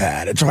I've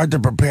had. It's hard to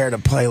prepare to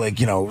play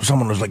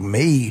someone who's like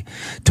me.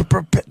 To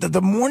prepare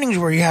the mornings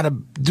where he had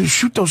to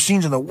shoot those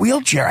scenes in the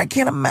wheelchair. I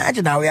can't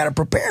imagine how he had to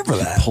prepare for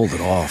that. He pulled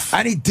it off,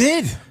 and he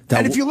did.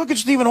 And if you look at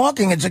Stephen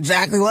Hawking, it's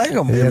exactly like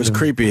him. It was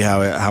creepy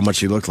how much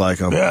he looked like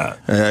him. Yeah.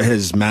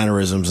 His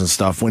mannerisms and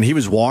stuff. When he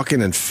was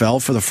walking and fell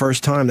for the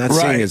first time, that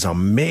scene is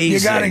amazing. You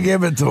got to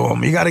give it to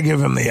him. You got to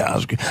give him the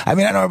Oscar. I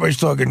mean, I know everybody's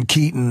talking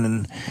Keaton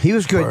and he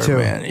was good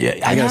Birdman. too.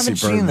 Yeah, I haven't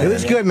seen that. It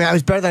was good, man. It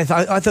was better than I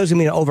thought. I thought it was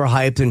gonna be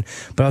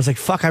overhyped, but I was like,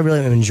 "Fuck, I really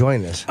am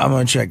enjoing this." I'm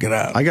gonna check it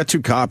out. I got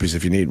 2 copies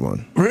if you need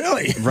one.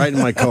 Really? Right in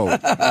my coat.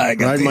 Right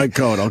in my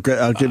coat.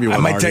 I'll give you one.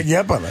 I might take you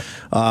up on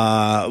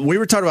it. We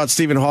were talking about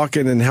Stephen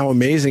Hawking and how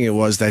amazing it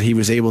was that he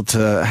was able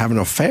to have an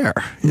affair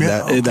in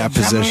that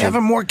position.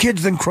 Having more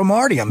kids than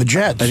Cromartie on the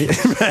Jets.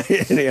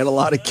 And he had a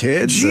lot of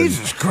kids.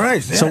 Jesus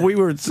Christ. Yeah.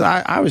 So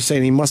I was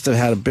saying he must have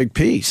had a big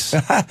piece.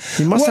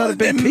 He must have had a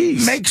big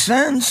piece. Makes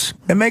sense.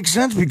 It makes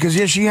sense because,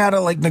 she had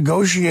to,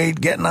 negotiate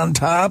getting on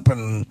top.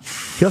 And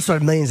he also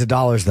had millions of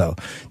dollars, though.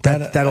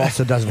 That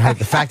also doesn't hurt.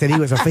 The fact that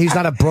he's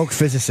not a broke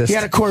physicist. He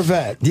had a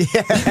Corvette.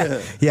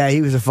 Yeah,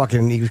 he was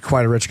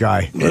quite a rich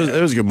guy.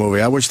 It was a good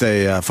movie. I wish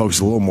they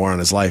focused a little more on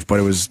his life, but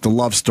it was the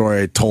love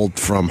story told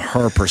from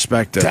her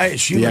perspective,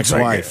 the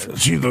ex-wife.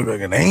 She looked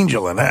like an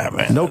angel in that,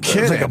 man. No kidding.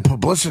 It was like a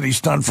publicity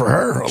stunt for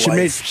her. She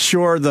made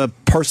sure the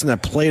person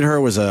that played her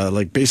was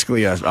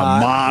basically a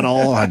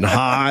model and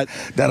hot.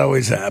 That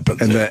always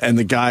happens. And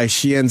the guy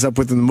she ends up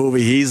with in the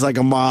movie, he's like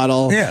a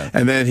model. Yeah.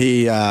 And then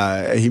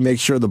he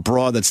makes sure the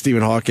broad that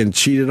Stephen Hawking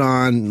cheated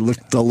on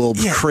looked a little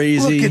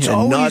crazy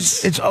and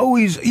nuts. It's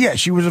always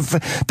she was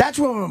that's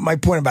what my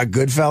point about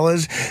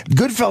Goodfellas.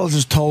 Goodfellas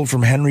is told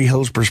from Henry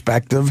Hill's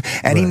perspective,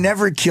 and he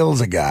never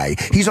kills a guy.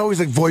 He's always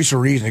like voice of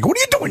reason. Like, what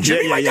are you doing,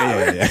 Jimmy?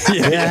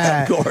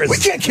 Yeah, of course. We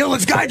can't kill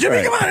this guy,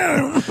 Jimmy. Come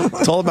on.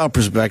 It's all about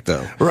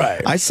perspective.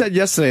 Right. I said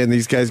yesterday, and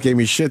these guys gave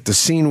me shit, the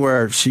scene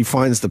where she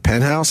finds the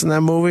penthouse in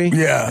that movie.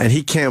 Yeah. And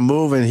he can't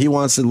move, and he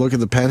wants to look at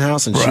the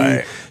penthouse,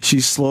 and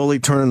she's slowly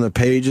turning the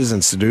pages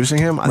and seducing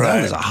him. I thought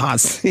it was a hot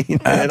scene.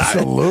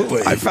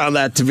 Absolutely. I found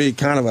that to be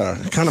kind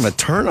of a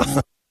turn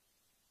on.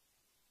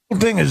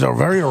 Thing is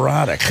very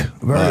erotic,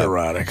 very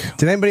erotic.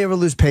 Did anybody ever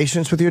lose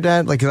patience with your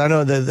dad? Like, 'cause I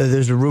know that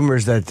there's the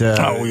rumors that.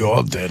 We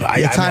all did.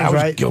 I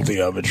was guilty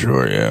of it.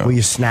 Sure, yeah. Well,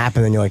 you snap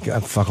and then you're like,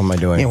 "What the fuck am I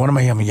doing?" Yeah, what am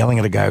I? I'm yelling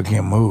at a guy who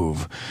can't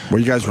move. Were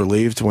you guys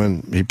relieved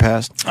when he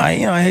passed? I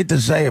hate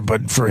to say it,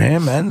 but for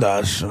him and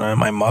us,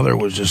 my mother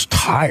was just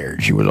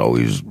tired. She was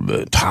always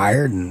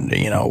tired and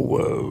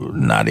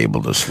not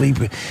able to sleep.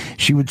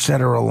 She would set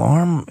her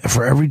alarm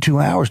for every 2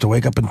 hours to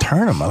wake up and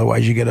turn him.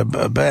 Otherwise, you get a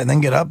bed and then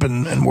get up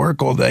and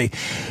work all day.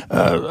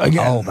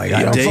 Again, oh my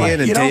God! Day in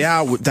and day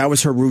out, that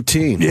was her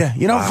routine. Yeah,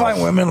 you don't find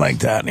women like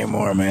that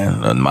anymore,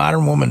 man. A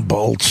modern woman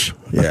bolts.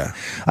 Yeah,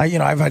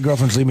 I've had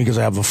girlfriends leave me because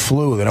I have the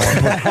flu. They don't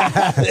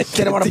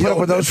want to put up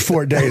with those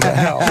 4 days of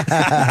hell.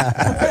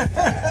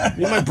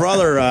 Me and my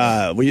brother,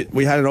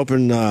 we had an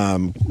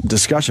open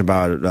discussion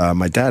about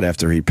my dad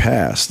after he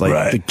passed.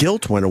 The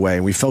guilt went away,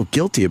 and we felt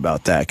guilty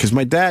about that because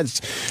my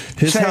dad's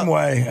his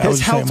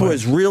health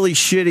was really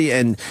shitty,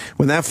 and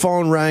when that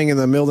phone rang in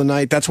the middle of the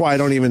night, that's why I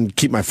don't even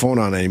keep my phone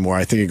on anymore.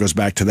 I think it goes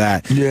back to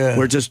that. Yeah,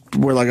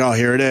 we're like, oh,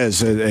 here it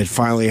is. It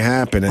finally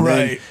happened,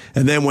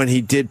 and then when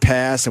he did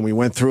pass, and we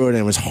went through it,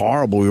 and it was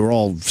horrible. We were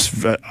all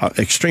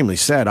extremely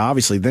sad,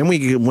 obviously. Then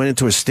we went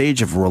into a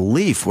stage of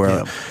relief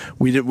where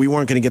we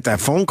weren't going to get that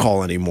phone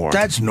call anymore.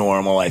 That's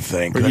normal, I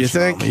think. You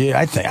think? Normal. Yeah,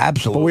 I think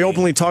absolutely. But we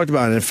openly talked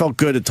about it, and it felt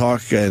good to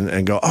talk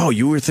and go, oh,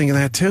 you were thinking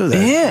that too?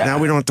 Yeah. Now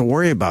we don't have to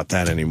worry about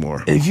that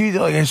anymore. If you,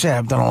 like I said,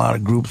 I've done a lot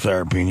of group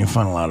therapy, and you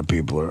find a lot of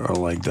people are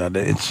like that.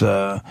 It's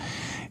a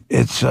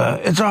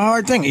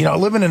hard thing.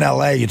 Living in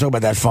L.A., you talk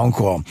about that phone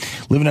call.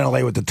 Living in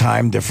L.A. with the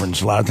time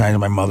difference, a lot of times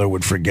my mother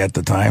would forget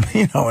the time,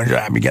 and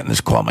I'd be getting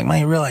this call. I'm like,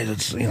 man, you realize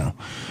it's,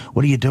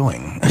 what are you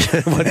doing?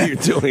 What are you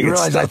doing? You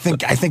realize I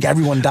think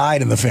everyone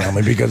died in the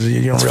family because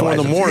you don't realize. It's 4 in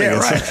the morning.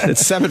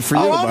 It's 7 for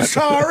you. Oh, I'm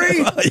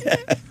sorry.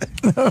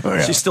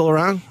 She's still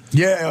around?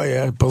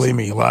 Yeah. Believe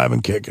me, alive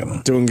and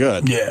kicking. Doing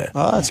good. Yeah.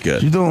 Oh, that's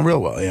good. You're doing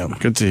real well, yeah.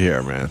 Good to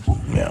hear, man.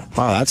 Yeah.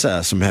 Wow, that's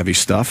some heavy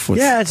stuff.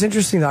 It's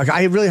interesting.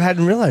 I really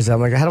hadn't realized that.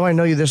 I'm like, how do I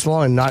know you this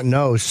long and not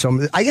know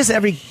some? I guess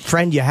every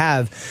friend you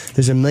have,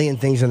 there's a million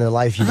things in their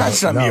life you don't know. That's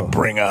something you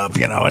bring up,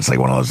 It's like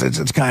one of those.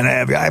 It's kind of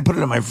heavy. I put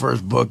it in my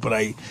first book, but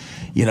a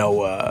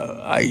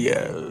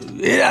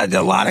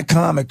lot of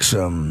comics,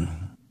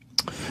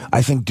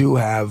 I think, do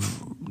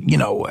have,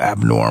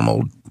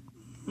 abnormal,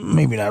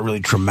 maybe not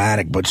really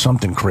traumatic, but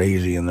something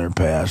crazy in their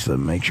past that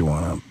makes you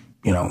want to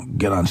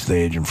get on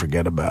stage and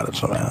forget about it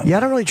somehow. Yeah, I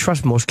don't really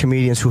trust most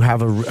comedians who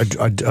have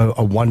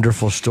a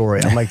wonderful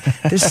story. I'm like,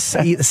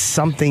 there's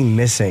something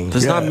missing.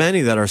 There's not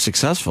many that are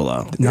successful,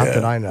 though. Not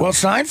that I know. Well,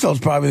 Seinfeld's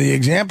probably the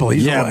example.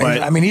 He's the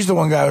one, he's the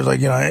one guy who's like,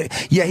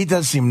 he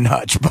does seem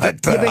nuts,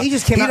 but but he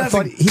just came out and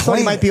thought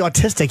he might be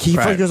autistic. He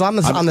goes, I'm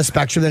on the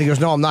spectrum. Then he goes,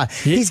 no, I'm not.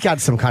 He's got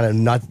some kind of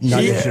nut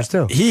issues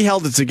too. He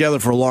held it together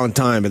for a long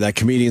time, but that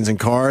Comedians in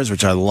Cars,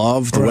 which I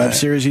love, the web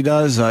series he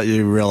does,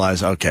 you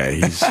realize, okay,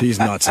 he's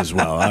nuts as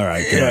well. All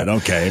right, good.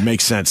 Okay, it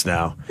makes sense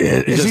now.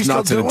 He's just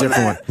nuts in a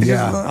different way.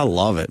 Yeah. I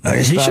love it.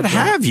 He should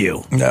have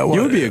you. No,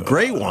 you would be a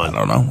great one.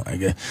 I don't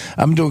know.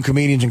 I'm doing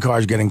Comedians in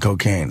Cars getting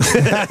cocaine.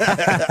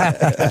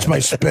 That's my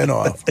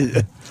spin-off.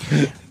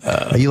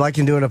 Are you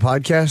liking doing a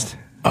podcast?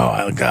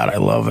 Oh, God, I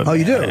love it. Oh,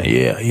 you do?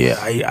 Yeah.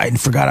 I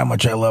forgot how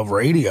much I love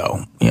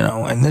radio,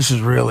 and this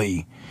is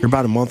really... You're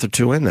about a month or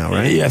two in now,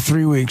 right? Yeah,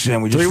 3 weeks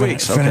in. We just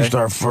finished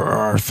okay.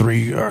 our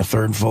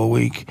third full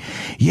week.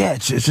 Yeah,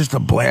 it's just a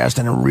blast,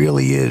 and it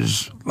really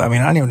is. I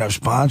mean, I don't even have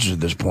sponsors at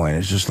this point.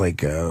 It's just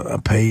like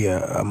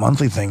a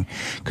monthly thing,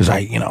 because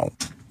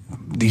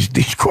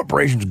these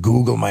corporations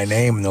Google my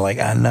name and they're like,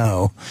 I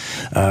know,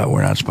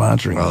 we're not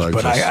sponsoring this.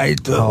 But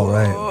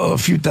a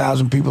few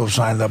thousand people have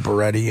signed up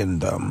already,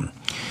 and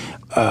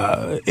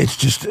it's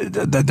just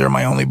that they're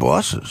my only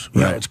bosses.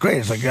 Yeah, it's great.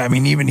 It's like, I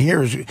mean, even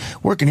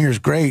working here is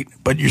great,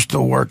 but you're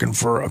still working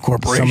for a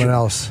corporation. Someone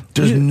else.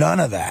 There's none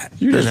of that.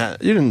 You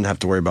didn't have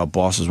to worry about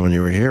bosses when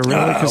you were here,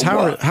 really, because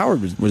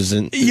Howard was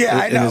in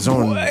his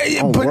own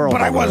world.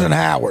 But I wasn't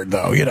Howard,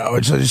 though.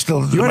 It's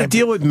still. You had to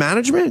deal with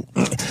management?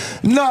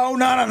 No,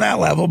 not on that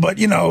level. But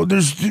I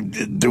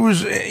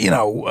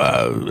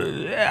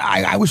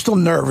was still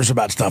nervous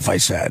about stuff I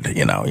said.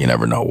 You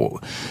never know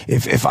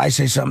if I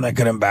say something that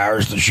could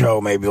embarrass the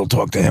show. Maybe he'll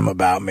talk to him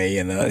about me,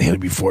 and he'll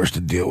be forced to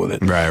deal with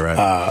it. Right.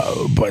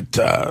 But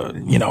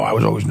I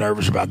was always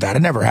nervous about that.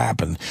 It never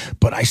happened,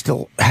 but I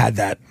still had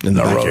that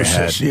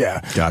neurosis.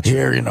 Yeah, gotcha.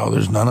 Here,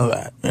 there's none of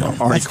that.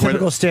 That's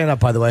typical stand-up,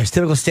 by the way.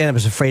 Typical stand-up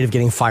is afraid of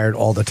getting fired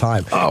all the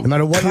time. No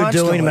matter what you're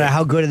doing, no matter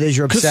how good it is,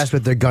 you're obsessed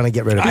with. They're gonna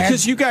get rid of it.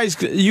 Because you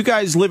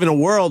guys live in a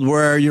world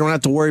where you don't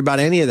have to worry about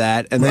any of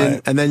that, and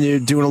then you're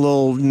doing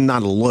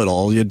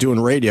you're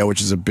doing radio,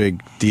 which is a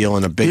big deal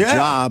and a big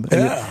job,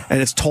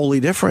 and it's totally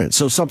different.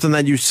 So something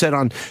that you said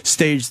on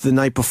stage the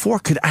night before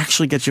could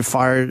actually get you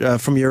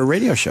fired from your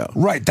radio show.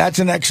 Right, that's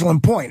an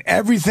excellent point.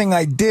 Everything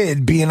I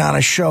did being on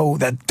a show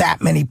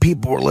that many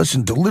people were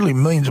listening to, literally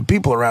millions of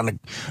people around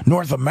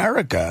North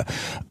America,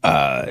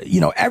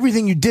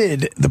 everything you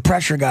did, the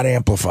pressure got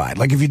amplified.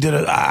 Like if you did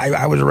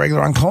I was a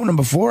regular on Conan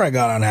before I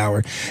got on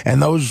Howard,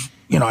 and those...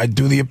 I'd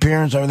do the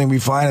appearance, everything would be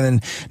fine, and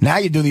then now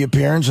you do the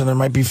appearance, and there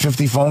might be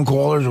 50 phone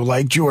callers who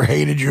liked you or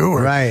hated you,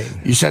 or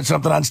you said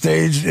something on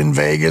stage in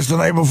Vegas the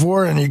night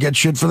before, and you get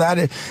shit for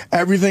that.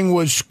 Everything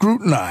was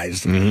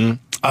scrutinized to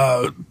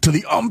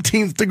the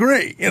umpteenth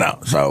degree,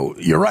 So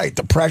you're right,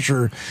 the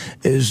pressure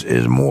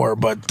is more,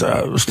 but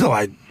still,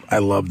 I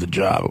loved the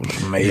job. It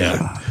was amazing.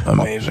 Yeah.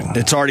 Amazing.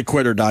 It's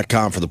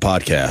artiequitter.com for the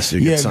podcast.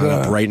 You can sign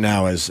up right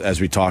now as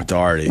we talk to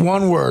Artie.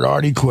 One word,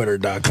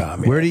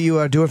 artiequitter.com. Where do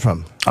you do it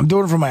from? I'm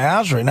doing it from my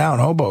house right now in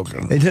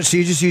Hoboken. So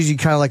you just use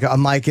kind of like a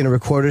mic and a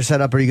recorder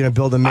set up, or are you going to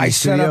build a mini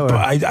studio?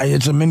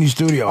 It's a mini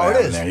studio. Oh, it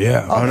is? There,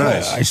 yeah. Oh,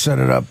 nice. I set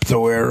it up to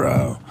where,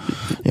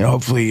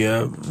 hopefully,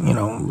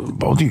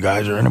 both of you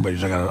guys or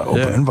anybody's got an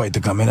open invite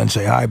to come in and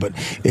say hi, but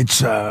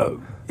it's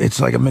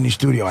like a mini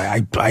studio.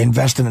 I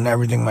invested in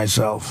everything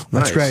myself.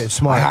 That's great. It's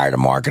smart. I hired a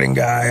marketing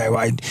guy.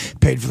 I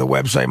paid for the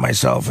website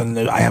myself, and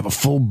I have a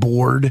full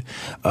board,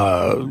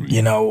 and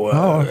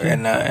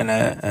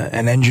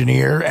an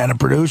engineer and a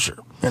producer.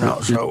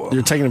 So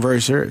you're taking it very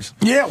serious.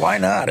 Yeah, why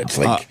not? It's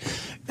like,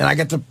 and I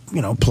get to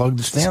plug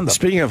the stand up.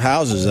 Speaking of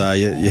houses,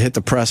 you hit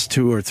the press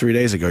 2 or 3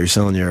 days ago. You're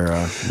selling your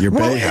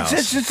Bay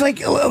house. It's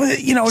like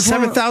it's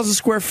 7,000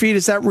 square feet.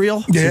 Is that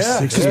real? Yeah.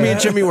 Because me and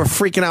Jimmy were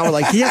freaking out. We're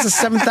like, he has a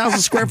 7,000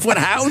 square foot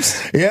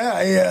house. Yeah,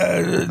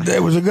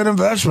 it was a good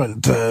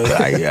investment.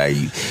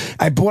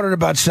 I bought it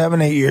about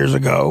 7-8 years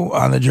ago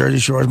on the Jersey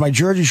Shore. It's my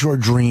Jersey Shore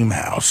dream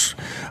house.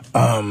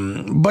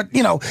 But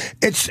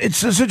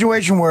it's a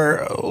situation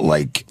where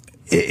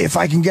if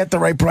I can get the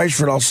right price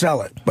for it, I'll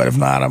sell it. But if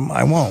not,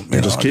 I won't.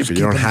 Just keep it.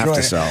 You don't have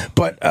to sell.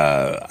 But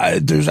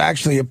there's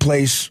actually a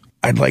place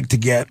I'd like to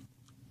get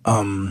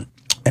in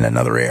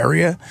another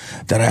area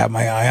that I have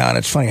my eye on.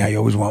 It's funny how you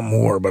always want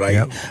more, but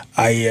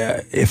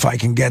if I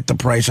can get the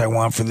price I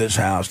want for this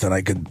house, then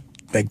I could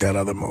make that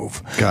other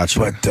move. Gotcha.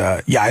 But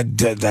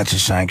that's a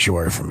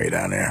sanctuary for me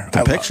down there.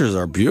 The pictures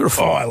are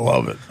beautiful. Oh, I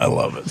love it.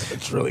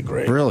 It's really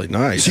great. Really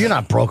nice. So you're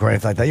not broke or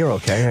anything like that. You're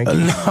okay. No,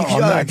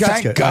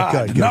 thank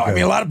God. Good. I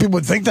mean, a lot of people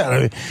would think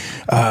that.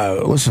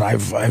 Listen,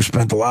 I've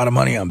spent a lot of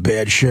money on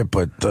bad shit,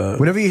 but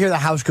whenever you hear the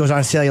house goes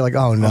on sale, you're like,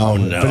 oh no.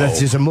 But that's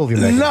just a movie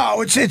maker.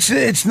 No,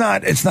 it's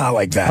not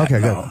like that.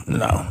 Okay, good.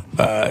 No.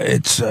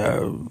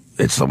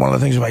 it's one of the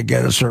things, if I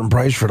get a certain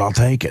price for it, I'll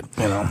take it.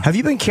 You know. Have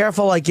you been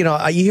careful? Like, you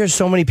know, you hear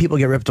so many people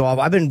get ripped off.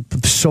 I've been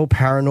so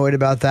paranoid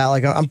about that.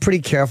 Like, I'm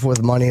pretty careful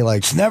with money. Like,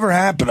 it's never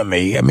happened to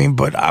me. I mean,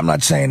 but I'm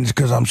not saying it's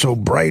because I'm so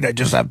bright. I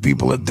just have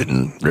people that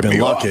didn't rip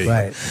me lucky. off.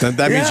 Right.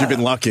 That means you've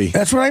been lucky.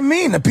 That's what I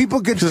mean. The people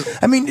get.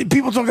 I mean,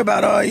 people talk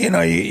about, you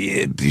know,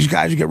 these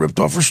guys who get ripped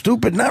off are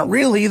stupid. Not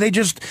really. They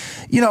just,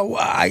 you know,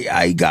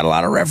 I got a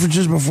lot of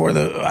references before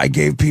I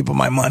gave people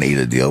my money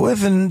to deal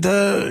with, and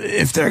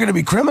if they're going to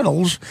be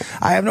criminals,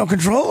 I have no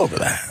control over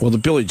that. Well, the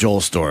Billy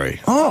Joel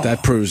story,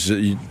 that proves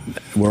that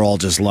we're all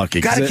just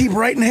lucky. Got to keep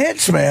writing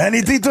hits, man.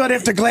 He thought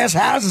after Glass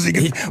Houses he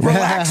could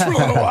relax for a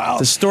little while.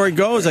 The story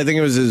goes, I think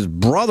it was his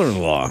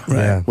brother-in-law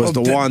was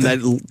the one that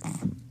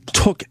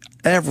took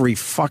every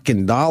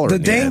fucking dollar. The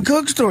Dane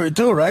Cook story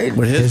too, right?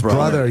 With his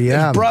brother,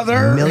 yeah, his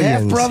brother,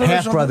 millions,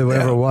 half brother,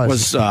 whatever it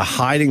was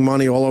hiding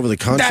money all over the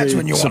country. That's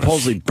when you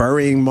supposedly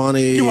burying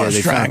money. You want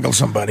to strangle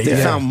somebody.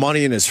 They found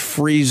money in his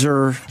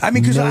freezer. I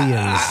mean, because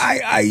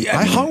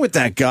I hung with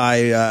that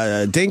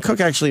guy. Dane Cook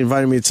actually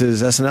invited me to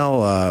his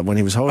SNL when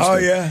he was hosting. Oh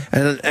yeah,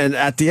 and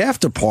at the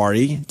after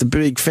party, the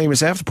big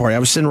famous after party, I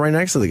was sitting right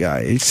next to the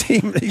guy.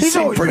 He's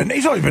always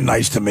been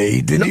nice to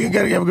me. Did you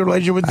have a good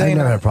relationship with Dane? I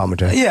never had a problem with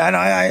Dane. Yeah, and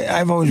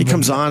I've always. He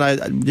comes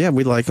on.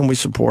 We like him. We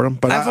support him.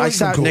 But I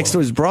sat next to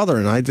his brother,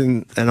 and I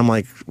didn't. And I'm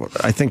like,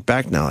 I think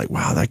back now, like,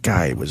 wow, that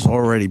guy was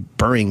already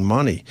burying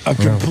money. A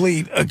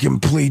complete,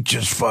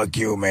 just fuck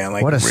you, man.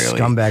 Like, what a really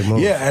scumbag move.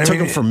 Yeah, it took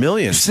him for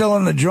millions. Still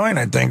in the joint,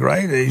 I think,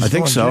 right? I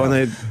think so. And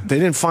they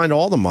didn't find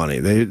all the money.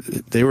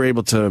 They were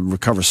able to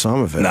recover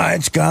some of it. Nah,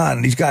 it's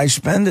gone. These guys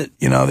spend it.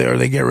 You know,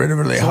 they get rid of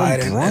it. They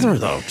hide it. Brother,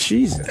 though,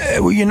 Jesus.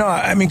 Well, you know,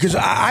 I mean, because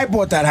I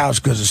bought that house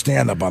because of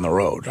stand up on the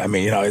road. I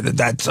mean, you know,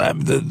 that's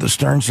the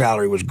Stern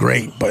salary was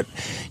great, but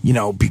you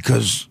know,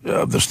 because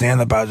of the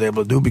stand-up I was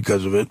able to do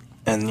because of it,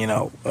 and you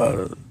know,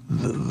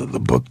 the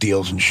book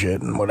deals and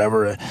shit and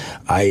whatever,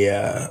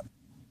 I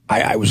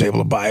was able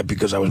to buy it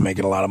because I was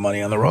making a lot of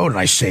money on the road, and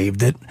I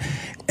saved it.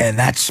 And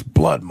that's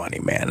blood money,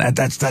 man.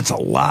 That's a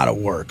lot of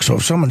work. So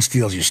if someone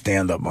steals your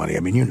stand-up money,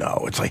 I mean, you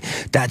know, it's like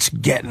that's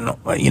getting,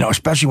 you know,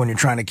 especially when you're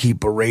trying to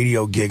keep a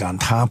radio gig on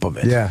top of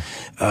it. Yeah.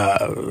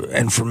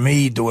 And for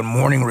me, doing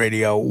morning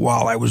radio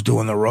while I was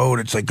doing the road,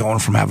 it's like going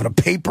from having a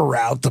paper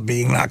route to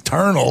being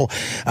nocturnal.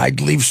 I'd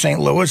leave St.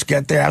 Louis,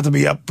 get there, have to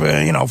be up,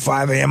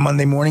 5 a.m.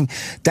 Monday morning.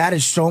 That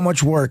is so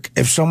much work.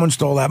 If someone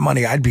stole that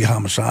money, I'd be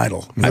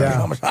homicidal.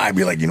 I'd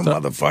be like, you know,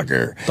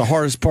 motherfucker. The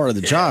hardest part of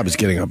the job is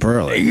getting up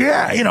early.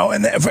 Yeah, you know,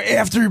 and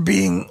after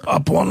being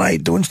up all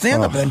night doing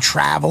stand-up and then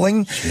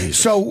traveling. Jesus.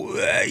 So,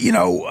 you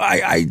know,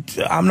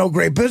 I'm no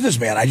great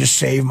businessman. I just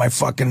saved my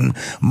fucking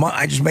money.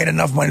 I just made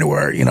enough money to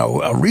where, you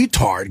know, a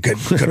retard could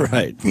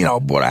right. You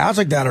know, bought a house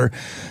like that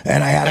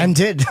and I had and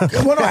did.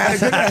 Well, no, I had a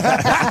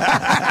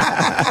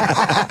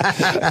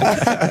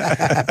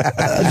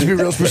good... Let's be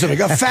real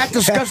specific. A fat,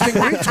 disgusting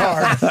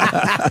retard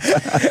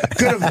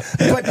could have...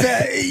 But,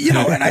 you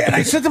know, and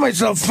I said to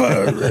myself,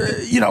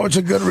 you know, it's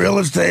a good real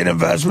estate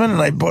investment,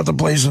 and I bought the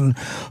place in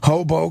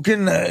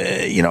Hoboken,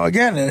 you know,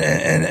 again,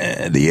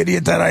 and the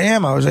idiot that I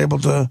am, I was able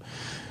to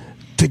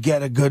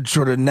get a good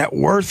sort of net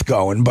worth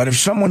going. But if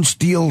someone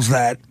steals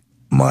that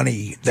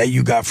money that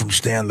you got from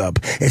stand-up,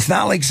 it's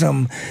not like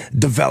some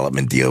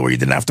development deal where you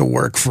didn't have to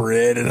work for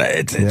it, and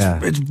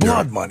it's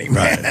blood money,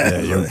 man.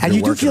 Right. Yeah, and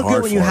you do feel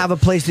good when you have a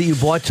place that you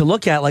bought to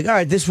look at, like, all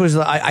right, this was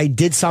I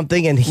did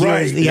something, and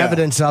here's the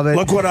evidence of it.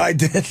 Look what I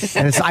did.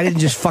 And I didn't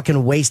just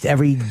fucking waste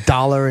every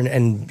dollar,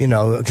 and you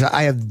know, cause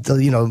I have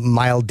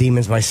mild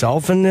demons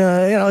myself, and you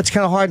know, it's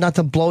kind of hard not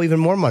to blow even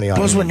more money on.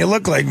 Plus, when you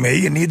look like me,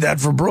 you need that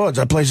for broads.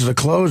 That place is a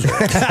closer.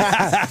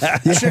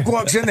 Chick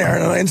walks in there,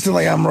 and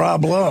instantly I'm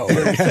Rob Lowe.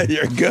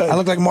 You're good. I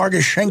look like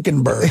Marcus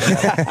Schenkenberg.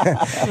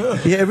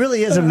 Yeah, it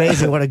really is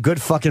amazing what a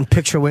good fucking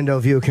picture window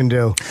view can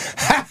do.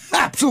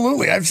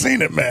 Absolutely. I've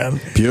seen it, man.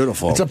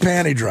 Beautiful. It's a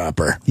panty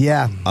dropper.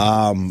 Yeah.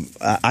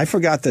 I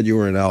forgot that you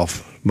were an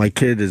elf. My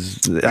kid is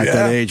at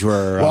that age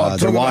where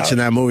they're watching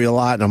that movie a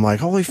lot, and I'm like,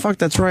 holy fuck,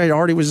 that's right.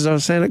 Artie was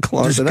Santa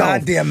Claus. Just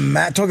goddamn,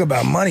 talk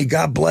about money.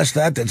 God bless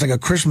that. That's like a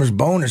Christmas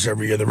bonus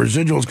every year, the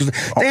residuals, because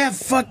they have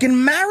fucking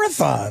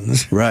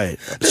marathons. Right.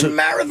 There's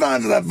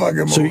marathons of that fucking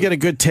movie. So you get a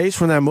good taste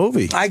from that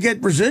movie. I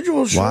get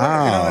residuals. Sure.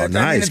 Wow,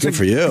 nice. Good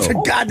for you. It's a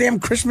goddamn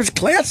Christmas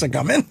classic.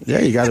 I'm in. Yeah,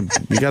 you got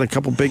a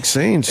couple big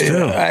scenes,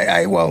 too.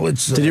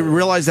 Did you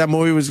realize that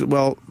movie was,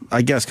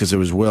 I guess because it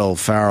was Will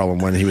Ferrell, and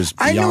when he was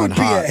beyond I knew it'd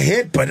hot. be a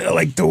hit, but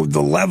like the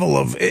level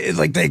of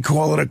like they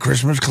call it a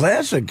Christmas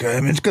classic.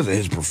 I mean, it's because of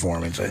his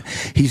performance.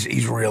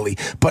 He's really.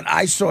 But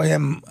I saw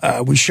him.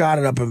 We shot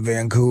it up in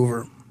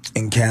Vancouver,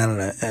 in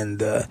Canada,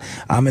 and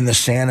I'm in the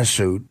Santa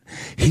suit.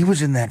 He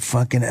was in that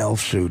fucking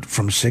elf suit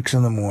from 6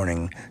 in the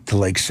morning to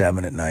like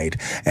 7 at night,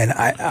 and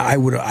I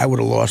would have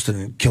lost it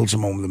and killed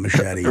someone with a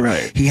machete.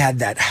 Right. He had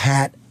that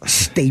hat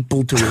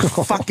stapled to his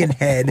fucking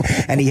head,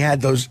 and he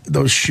had those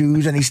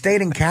shoes, and he stayed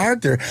in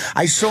character.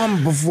 I saw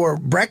him before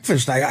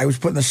breakfast. I was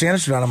putting the Santa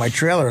suit on in my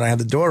trailer, and I had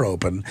the door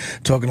open,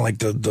 talking to like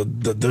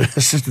the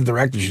assistant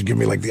director. She's giving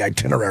me like the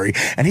itinerary,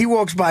 and he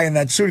walks by in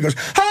that suit. He goes,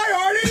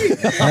 "Hi, Artie."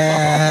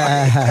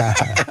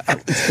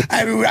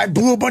 I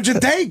blew a bunch of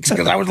takes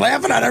because I was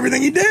laughing at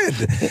everything he did.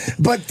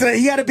 But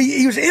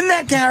he was in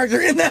that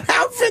character, in that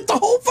outfit the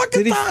whole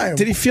fucking time.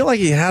 Did he feel like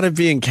he had to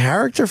be in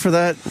character for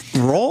that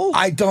role?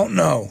 I don't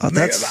know.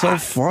 That's so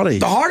funny.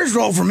 The hardest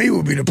role for me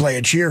would be to play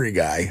a cheery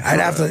guy. I'd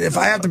have to, if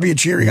I have to be a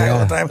cheery guy all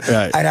the time,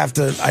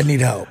 I'd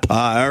need help.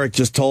 Eric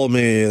just told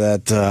me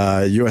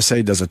that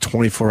USA does a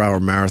 24-hour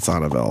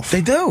marathon of Elf.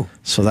 They do.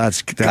 So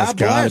that's got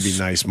to be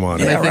nice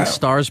money. And I think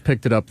Stars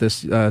picked it up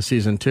this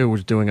season too.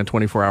 Was doing a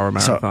 24-hour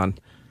marathon.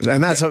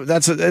 And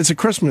it's a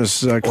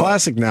Christmas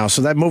classic now,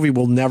 so that movie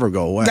will never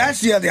go away.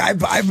 That's the other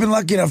thing. I've been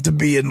lucky enough to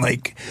be in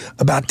like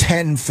about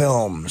 10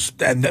 films,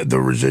 and the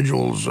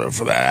residuals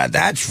for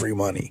that's free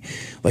money.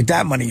 Like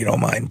that money you don't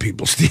mind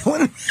people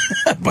stealing,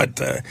 but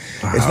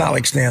it's not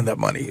like stand-up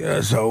money.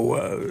 That's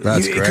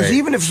great. Because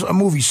even if a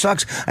movie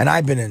sucks, and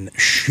I've been in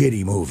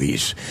shitty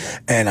movies,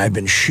 and I've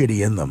been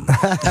shitty in them,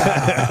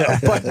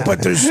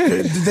 but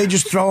they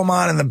just throw them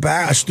on in the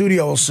back. A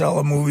studio will sell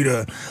a movie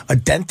to a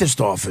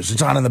dentist office.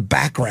 It's on in the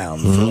background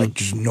for like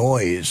just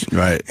noise,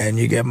 right? And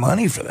you get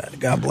money for that.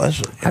 God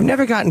bless it. I've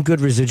never gotten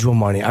good residual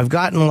money. I've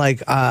gotten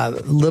like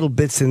little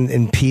bits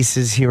and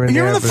pieces here and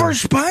there. You're in the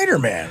first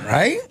Spider-Man,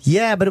 right?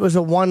 Yeah, but it was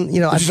a one.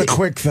 You know, it's a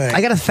quick thing.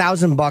 I got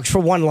 $1,000 for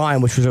one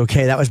line, which was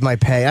okay. That was my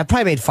pay. I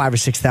probably made $5,000 or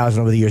 $6,000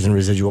 over the years in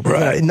residual. But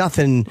right.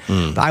 Nothing.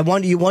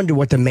 You wonder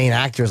what the main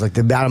actors, like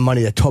the amount of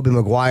money that Tobey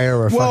Maguire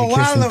or fucking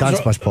Kirsten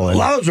Dunst must pull in. A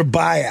lot of those are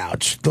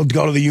buyouts. They'll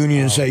go to the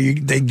union and say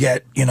they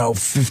get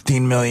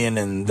 $15 million,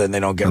 and then they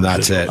don't get. And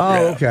that's it.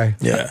 Oh, okay.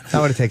 Yeah, I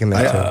would have taken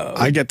that.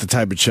 I get the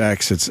type of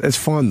checks. It's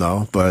fun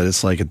though, but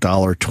it's like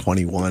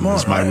 $1.21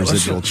 is my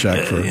residual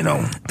check for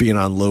being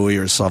on Louis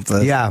or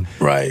something. Yeah,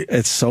 right.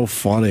 It's so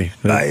funny,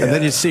 and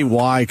then you see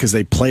why, because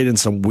they played in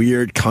some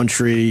weird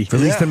country,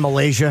 released in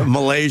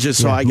Malaysia.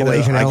 So I get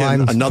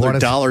another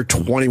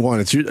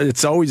 $1.21.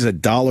 It's always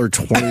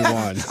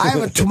 $1.21. I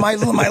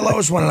have my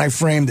lowest one, and I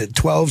framed it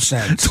 12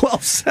 cents.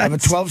 12 cents. I have a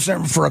 12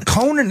 cent for a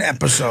Conan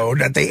episode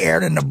that they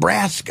aired in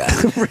Nebraska,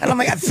 and I'm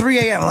like at 3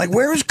 a.m. I'm like,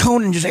 where is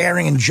Conan just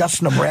airing in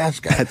just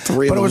Nebraska? At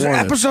 3 But it was an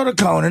episode of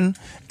Conan,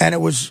 and it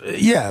was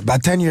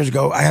about 10 years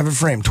ago. I have it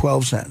framed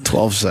 12 cents.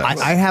 12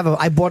 cents.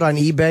 I bought on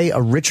eBay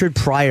a Richard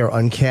Pryor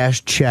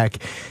uncashed check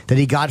that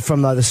he got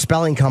from the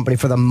spelling company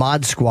for the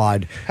Mod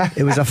Squad.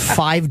 It was a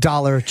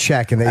 $5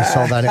 check, and they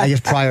sold that. I guess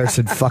Pryor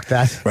said, "Fuck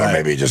that." Right. Or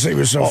maybe he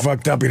was so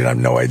fucked up he didn't have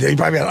no idea. He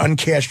probably had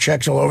uncashed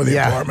checks all over the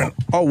apartment.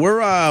 Oh, we're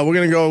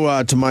gonna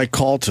go to Mike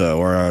Calta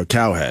or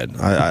Cowhead.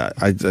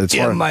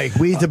 Mike.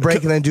 We need to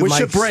break and then do. We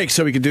should break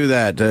so we can do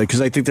that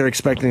because I think they're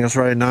expecting us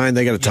right at 9.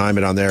 They got to time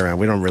it on their end.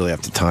 We don't really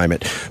have to time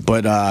it.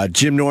 But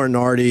Jim Norton,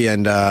 Artie,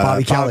 and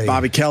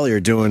Bobby Kelly are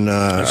doing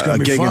a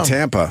gig in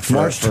Tampa for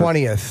March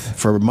 20th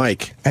for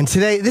Mike. And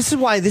today, this is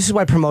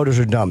why promoters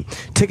are dumb.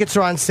 Tickets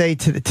are on sale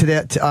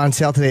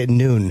today at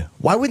noon.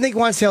 Why wouldn't they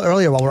go on sale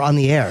earlier while we're on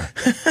the air?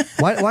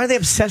 Why are they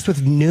obsessed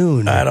with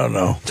noon? I don't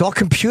know. It's all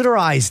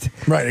computerized.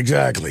 Right,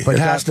 exactly. But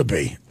it has to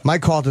be.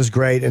 Mike Calta is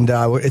great, and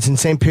it's in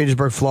St.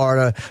 Petersburg,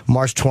 Florida,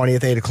 March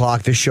 20th, 8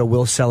 o'clock. This show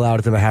will sell out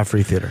at the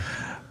Mahaffey Theater.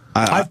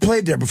 I've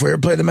played there before. You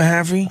ever played the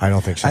Mahaffey? I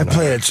don't think so. I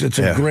played it. It's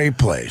a great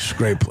place.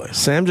 Great place.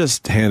 Sam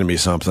just handed me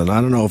something. I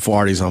don't know if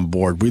Artie's on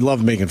board. We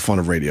love making fun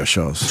of radio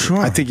shows. Sure.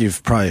 I think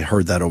you've probably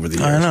heard that over the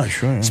years. I know,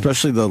 sure.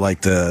 Especially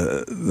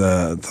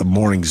the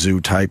morning zoo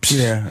types.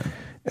 Yeah.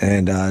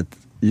 And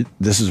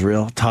this is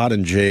real. Todd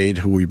and Jade,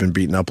 who we've been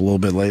beating up a little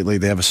bit lately,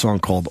 they have a song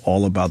called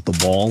 "All About the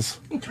Balls."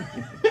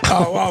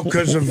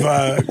 Because of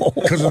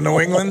New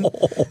England,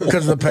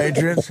 because of the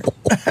Patriots.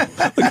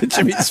 Look at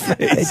Jimmy's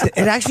face.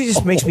 It actually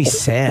just makes me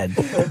sad.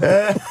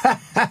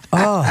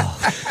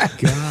 Oh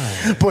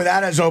God! Boy,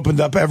 that has opened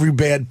up every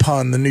bad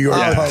pun. The New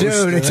York Post,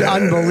 dude, it's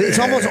unbelievable. It's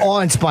almost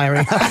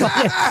awe-inspiring.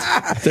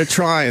 They're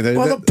trying.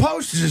 The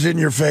Post is in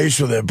your face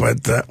with it,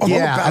 but all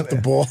about the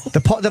ball.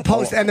 The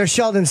Post and their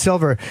Sheldon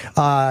Silver.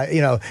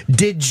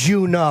 Did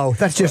you know?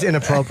 That's just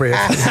inappropriate.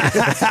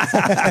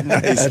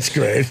 Nice. That's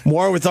great.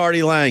 More with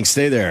Artie Lange.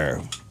 Stay there.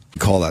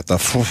 Call that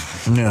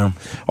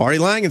Artie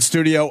Lange in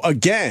studio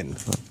again.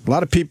 A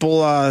lot of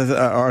people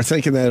are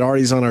thinking that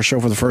Artie's on our show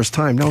for the first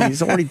time. No,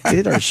 he's already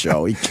did our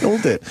show. He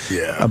killed it.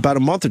 About a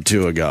month or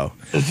two ago.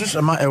 Is this?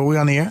 Are we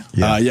on the air?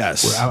 Yeah.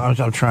 Yes.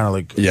 I'm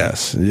trying to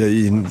Yes.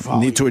 You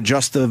need to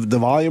adjust the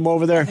volume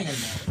over there.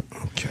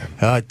 Okay.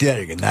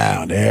 There you go.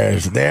 Now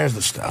there's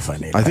the stuff I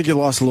need. I think you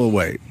lost a little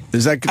weight.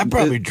 Is that? I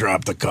probably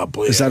dropped a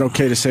couple. Is that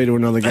okay to say to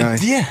another guy?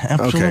 Yeah,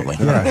 absolutely.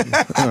 Okay.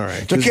 All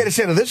right. It's okay to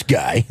say to this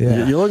guy.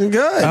 Yeah. You're looking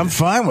good. I'm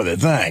fine with it.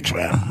 Thanks,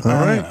 man. All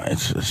right.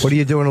 What are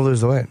you doing to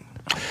lose the weight?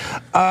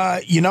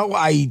 I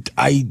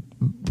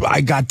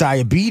got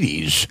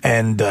diabetes,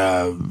 and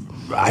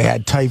I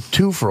had type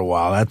 2 for a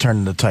while. That turned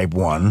into type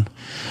 1.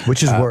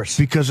 Which is worse?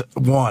 Because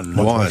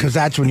because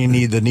that's when you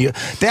need the needle.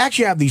 They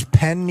actually have these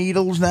pen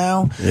needles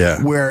now,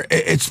 where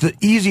it's the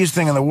easiest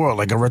thing in the world.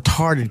 Like a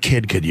retarded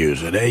kid could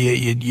use it.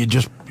 You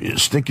just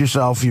stick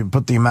yourself. You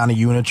put the amount of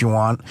units you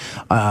want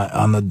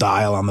on the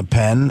dial on the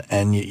pen,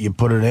 and you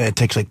put it in. It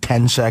takes like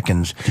 10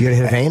 seconds. Do you gotta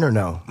hit a vein or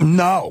no?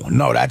 No.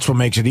 That's what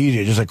makes it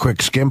easier. Just a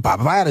quick skim pop.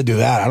 If I had to do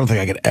that, I don't think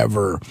I could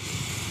ever.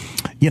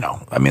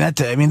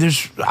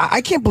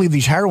 I can't believe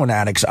these heroin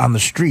addicts on the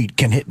street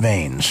can hit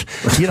veins.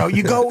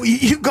 You go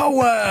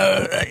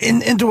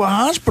into a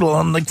hospital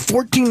and like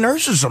 14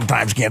 nurses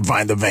sometimes can't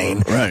find the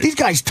vein. Right. These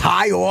guys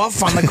tie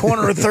off on the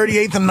corner of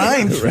 38th and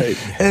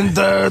 9th,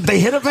 and they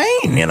hit a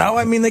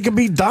vein. They could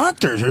be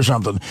doctors or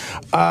something.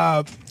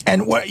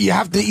 And what you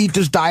have to eat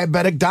this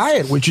diabetic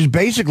diet, which is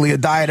basically a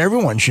diet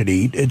everyone should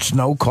eat. It's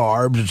no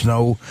carbs, it's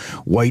no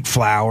white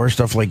flour,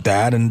 stuff like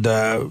that. And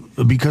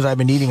because I've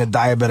been eating a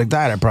diabetic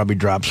diet, I probably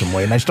dropped some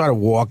weight, and I started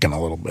walking a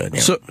little bit.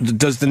 So,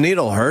 does the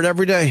needle hurt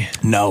every day?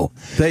 No,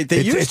 they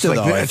used to.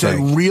 It's a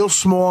real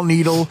small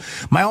needle.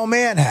 My old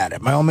man had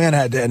it.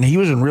 And he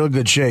was in real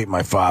good shape.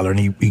 My father, and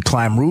he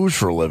climbed roofs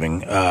for a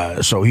living.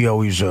 So he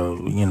always,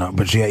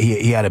 but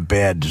he had it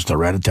bad, just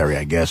hereditary,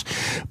 I guess.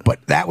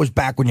 But that was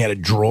back when you had to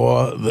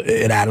draw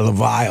it out of the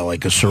vial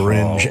like a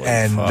syringe,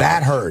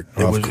 that hurt.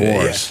 Of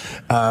course.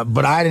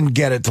 But I didn't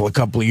get it till a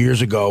couple of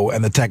years ago,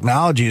 and the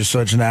technology is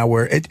such now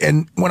where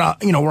when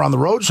we're on the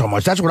road so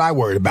much, that's what I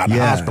worried about in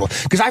the hospital,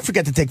 because I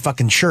forget to take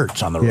fucking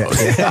shirts on the road.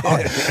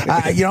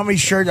 You know how many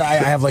shirts I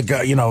have, like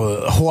a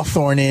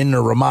Hawthorne Inn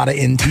or Ramada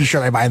Inn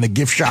t-shirt I buy in the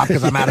gift shop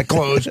because I'm out of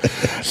clothes.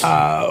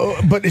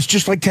 But it's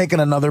just like taking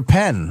another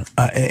pen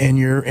in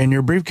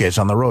your briefcase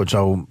on the road.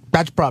 So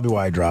that's probably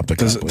why I dropped it.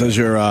 Does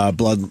your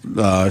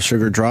blood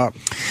sugar drop?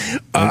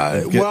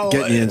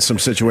 Getting you in some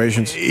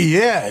situations.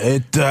 Yeah,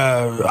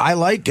 I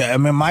like it.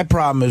 My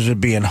problem is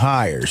it being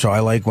higher, so I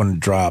like when it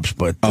drops.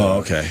 But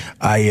okay.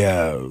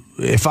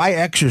 If I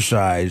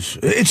exercise,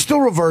 it's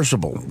still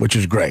reversible, which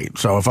is great.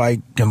 So if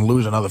I can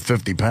lose another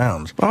 50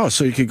 pounds,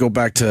 so you could go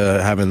back to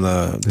having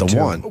the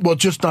one. Well,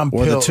 just on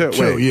pills.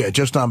 Yeah,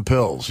 just on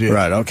pills. Yeah.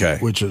 Right. Okay.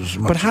 Which is.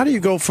 But how do you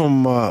go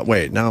from?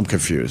 Wait, now I'm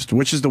confused.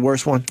 Which is the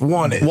worst one?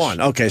 One is.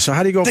 One. Okay. So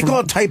how do you go? They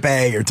call it type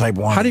A or type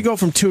 1. How do you go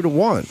from 2 to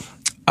 1?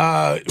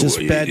 Just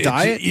bad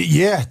diet?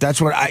 Yeah, that's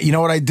what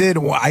I did.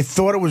 I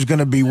thought it was going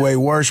to be way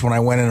worse when I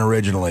went in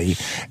originally.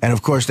 And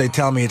of course, they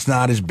tell me it's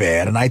not as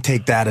bad. And I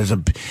take that as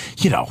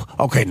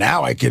okay,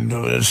 now I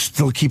can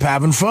still keep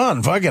having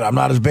fun. Fuck it. I'm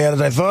not as bad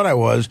as I thought I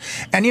was.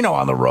 And,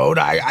 on the road,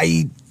 I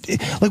eat.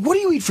 Like, what do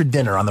you eat for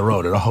dinner on the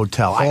road at a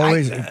hotel?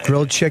 Always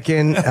grilled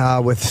chicken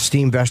with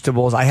steamed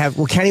vegetables.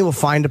 Kenny will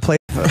find a place.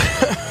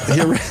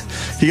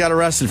 He got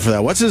arrested for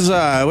that. What's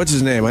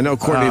his name? I know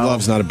Courtney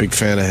Love's not a big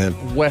fan of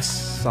him.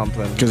 Wes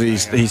something. Because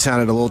he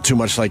sounded a little too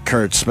much like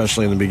Kurt,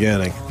 especially in the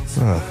beginning.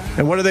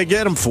 And what did they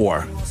get him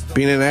for?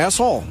 Being an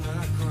asshole?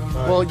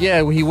 Well,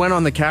 yeah, he went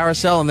on the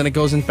carousel, and then it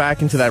goes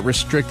back into that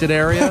restricted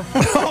area.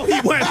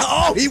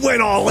 He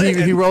went all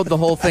in. He rode the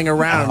whole thing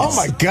around. Oh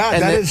my God,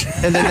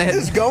 and then they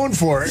is going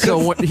for it.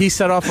 So he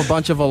set off a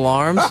bunch of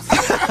alarms,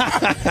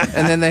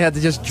 and then they had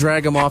to just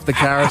drag him off the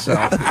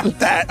carousel.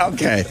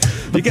 Okay.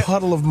 The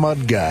puddle of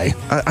mud guy.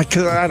 I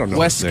don't know.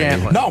 Wes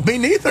Scantlin. No, me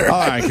neither.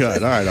 All right,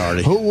 good. All right,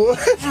 Artie. Who would?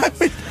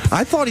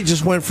 I thought he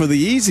just went for the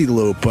easy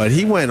loop, but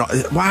he went.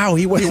 Wow,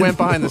 he went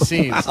behind the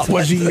scenes.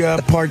 Was he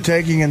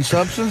partaking in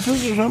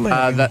substances or something?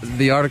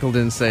 The article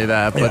didn't say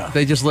that, but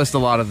they just list a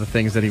lot of the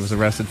things that he was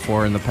arrested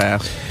for in the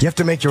past. You have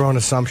to make your own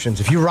assumptions.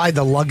 If you ride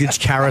the luggage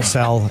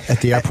carousel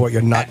at the airport,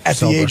 you're not at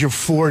sober. The age of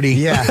 40.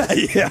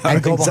 Yeah,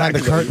 and go behind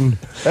the curtain.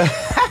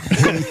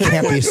 You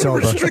can't be sober.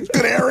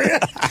 Restricted area.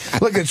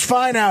 Look, it's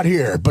fine out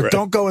here, but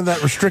don't go in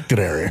that restricted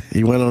area.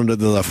 He went under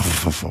the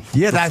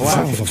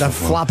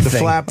flap thing.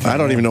 Flap. I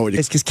don't even know what.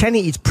 It's because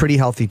Kenny eats pretty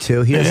healthy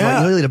too. He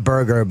doesn't really eat a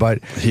burger,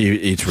 but he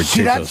eats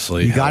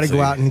ridiculously. You got to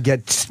go out and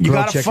get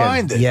grilled chicken.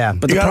 Find it. Yeah,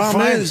 but the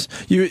problem is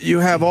you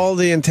have all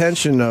the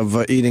intention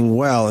of eating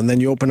well, and then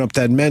you open up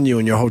that menu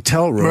in your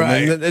hotel room,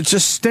 and it's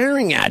just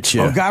staring at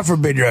you. Well, God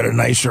forbid you're at a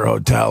nicer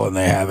hotel and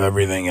they have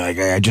everything. Like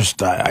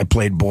I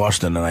played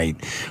Boston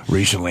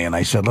recently, and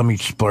I said, let me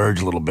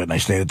splurge a little bit, and I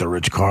stayed at the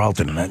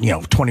Ritz-Carlton,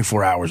 and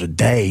 24 hours a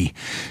day,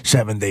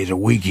 7 days a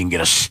week, you can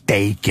get a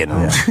steak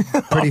and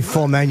pretty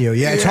full menu.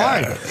 Yeah, it's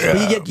hard.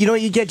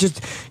 But you get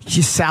just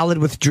salad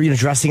with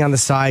dressing on the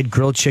side,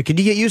 grilled chicken.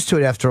 You get used to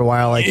it after a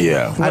while.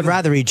 I'd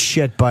rather eat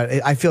shit,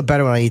 but I feel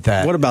better when I eat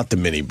that. What about the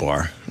mini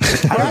bar?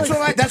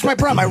 That's my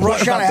problem. I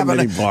rush out. I have a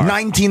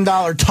 $19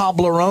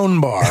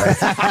 Toblerone bar.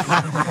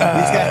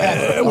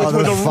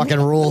 With a fucking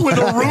rule. With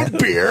a root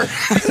beer.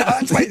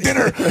 That's my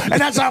dinner. And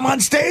that's how I'm on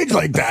stage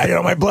like that.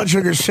 My blood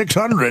sugar's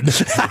 600.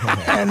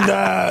 And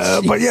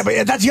but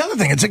that's the other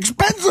thing. It's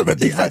expensive at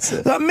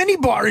the mini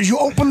bar is you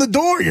open the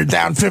door, you're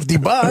down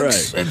 $50.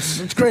 Right.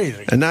 It's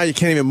crazy. And now you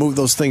can't even move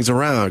those things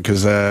around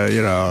because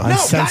on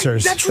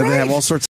sensors. That's right. They have all sorts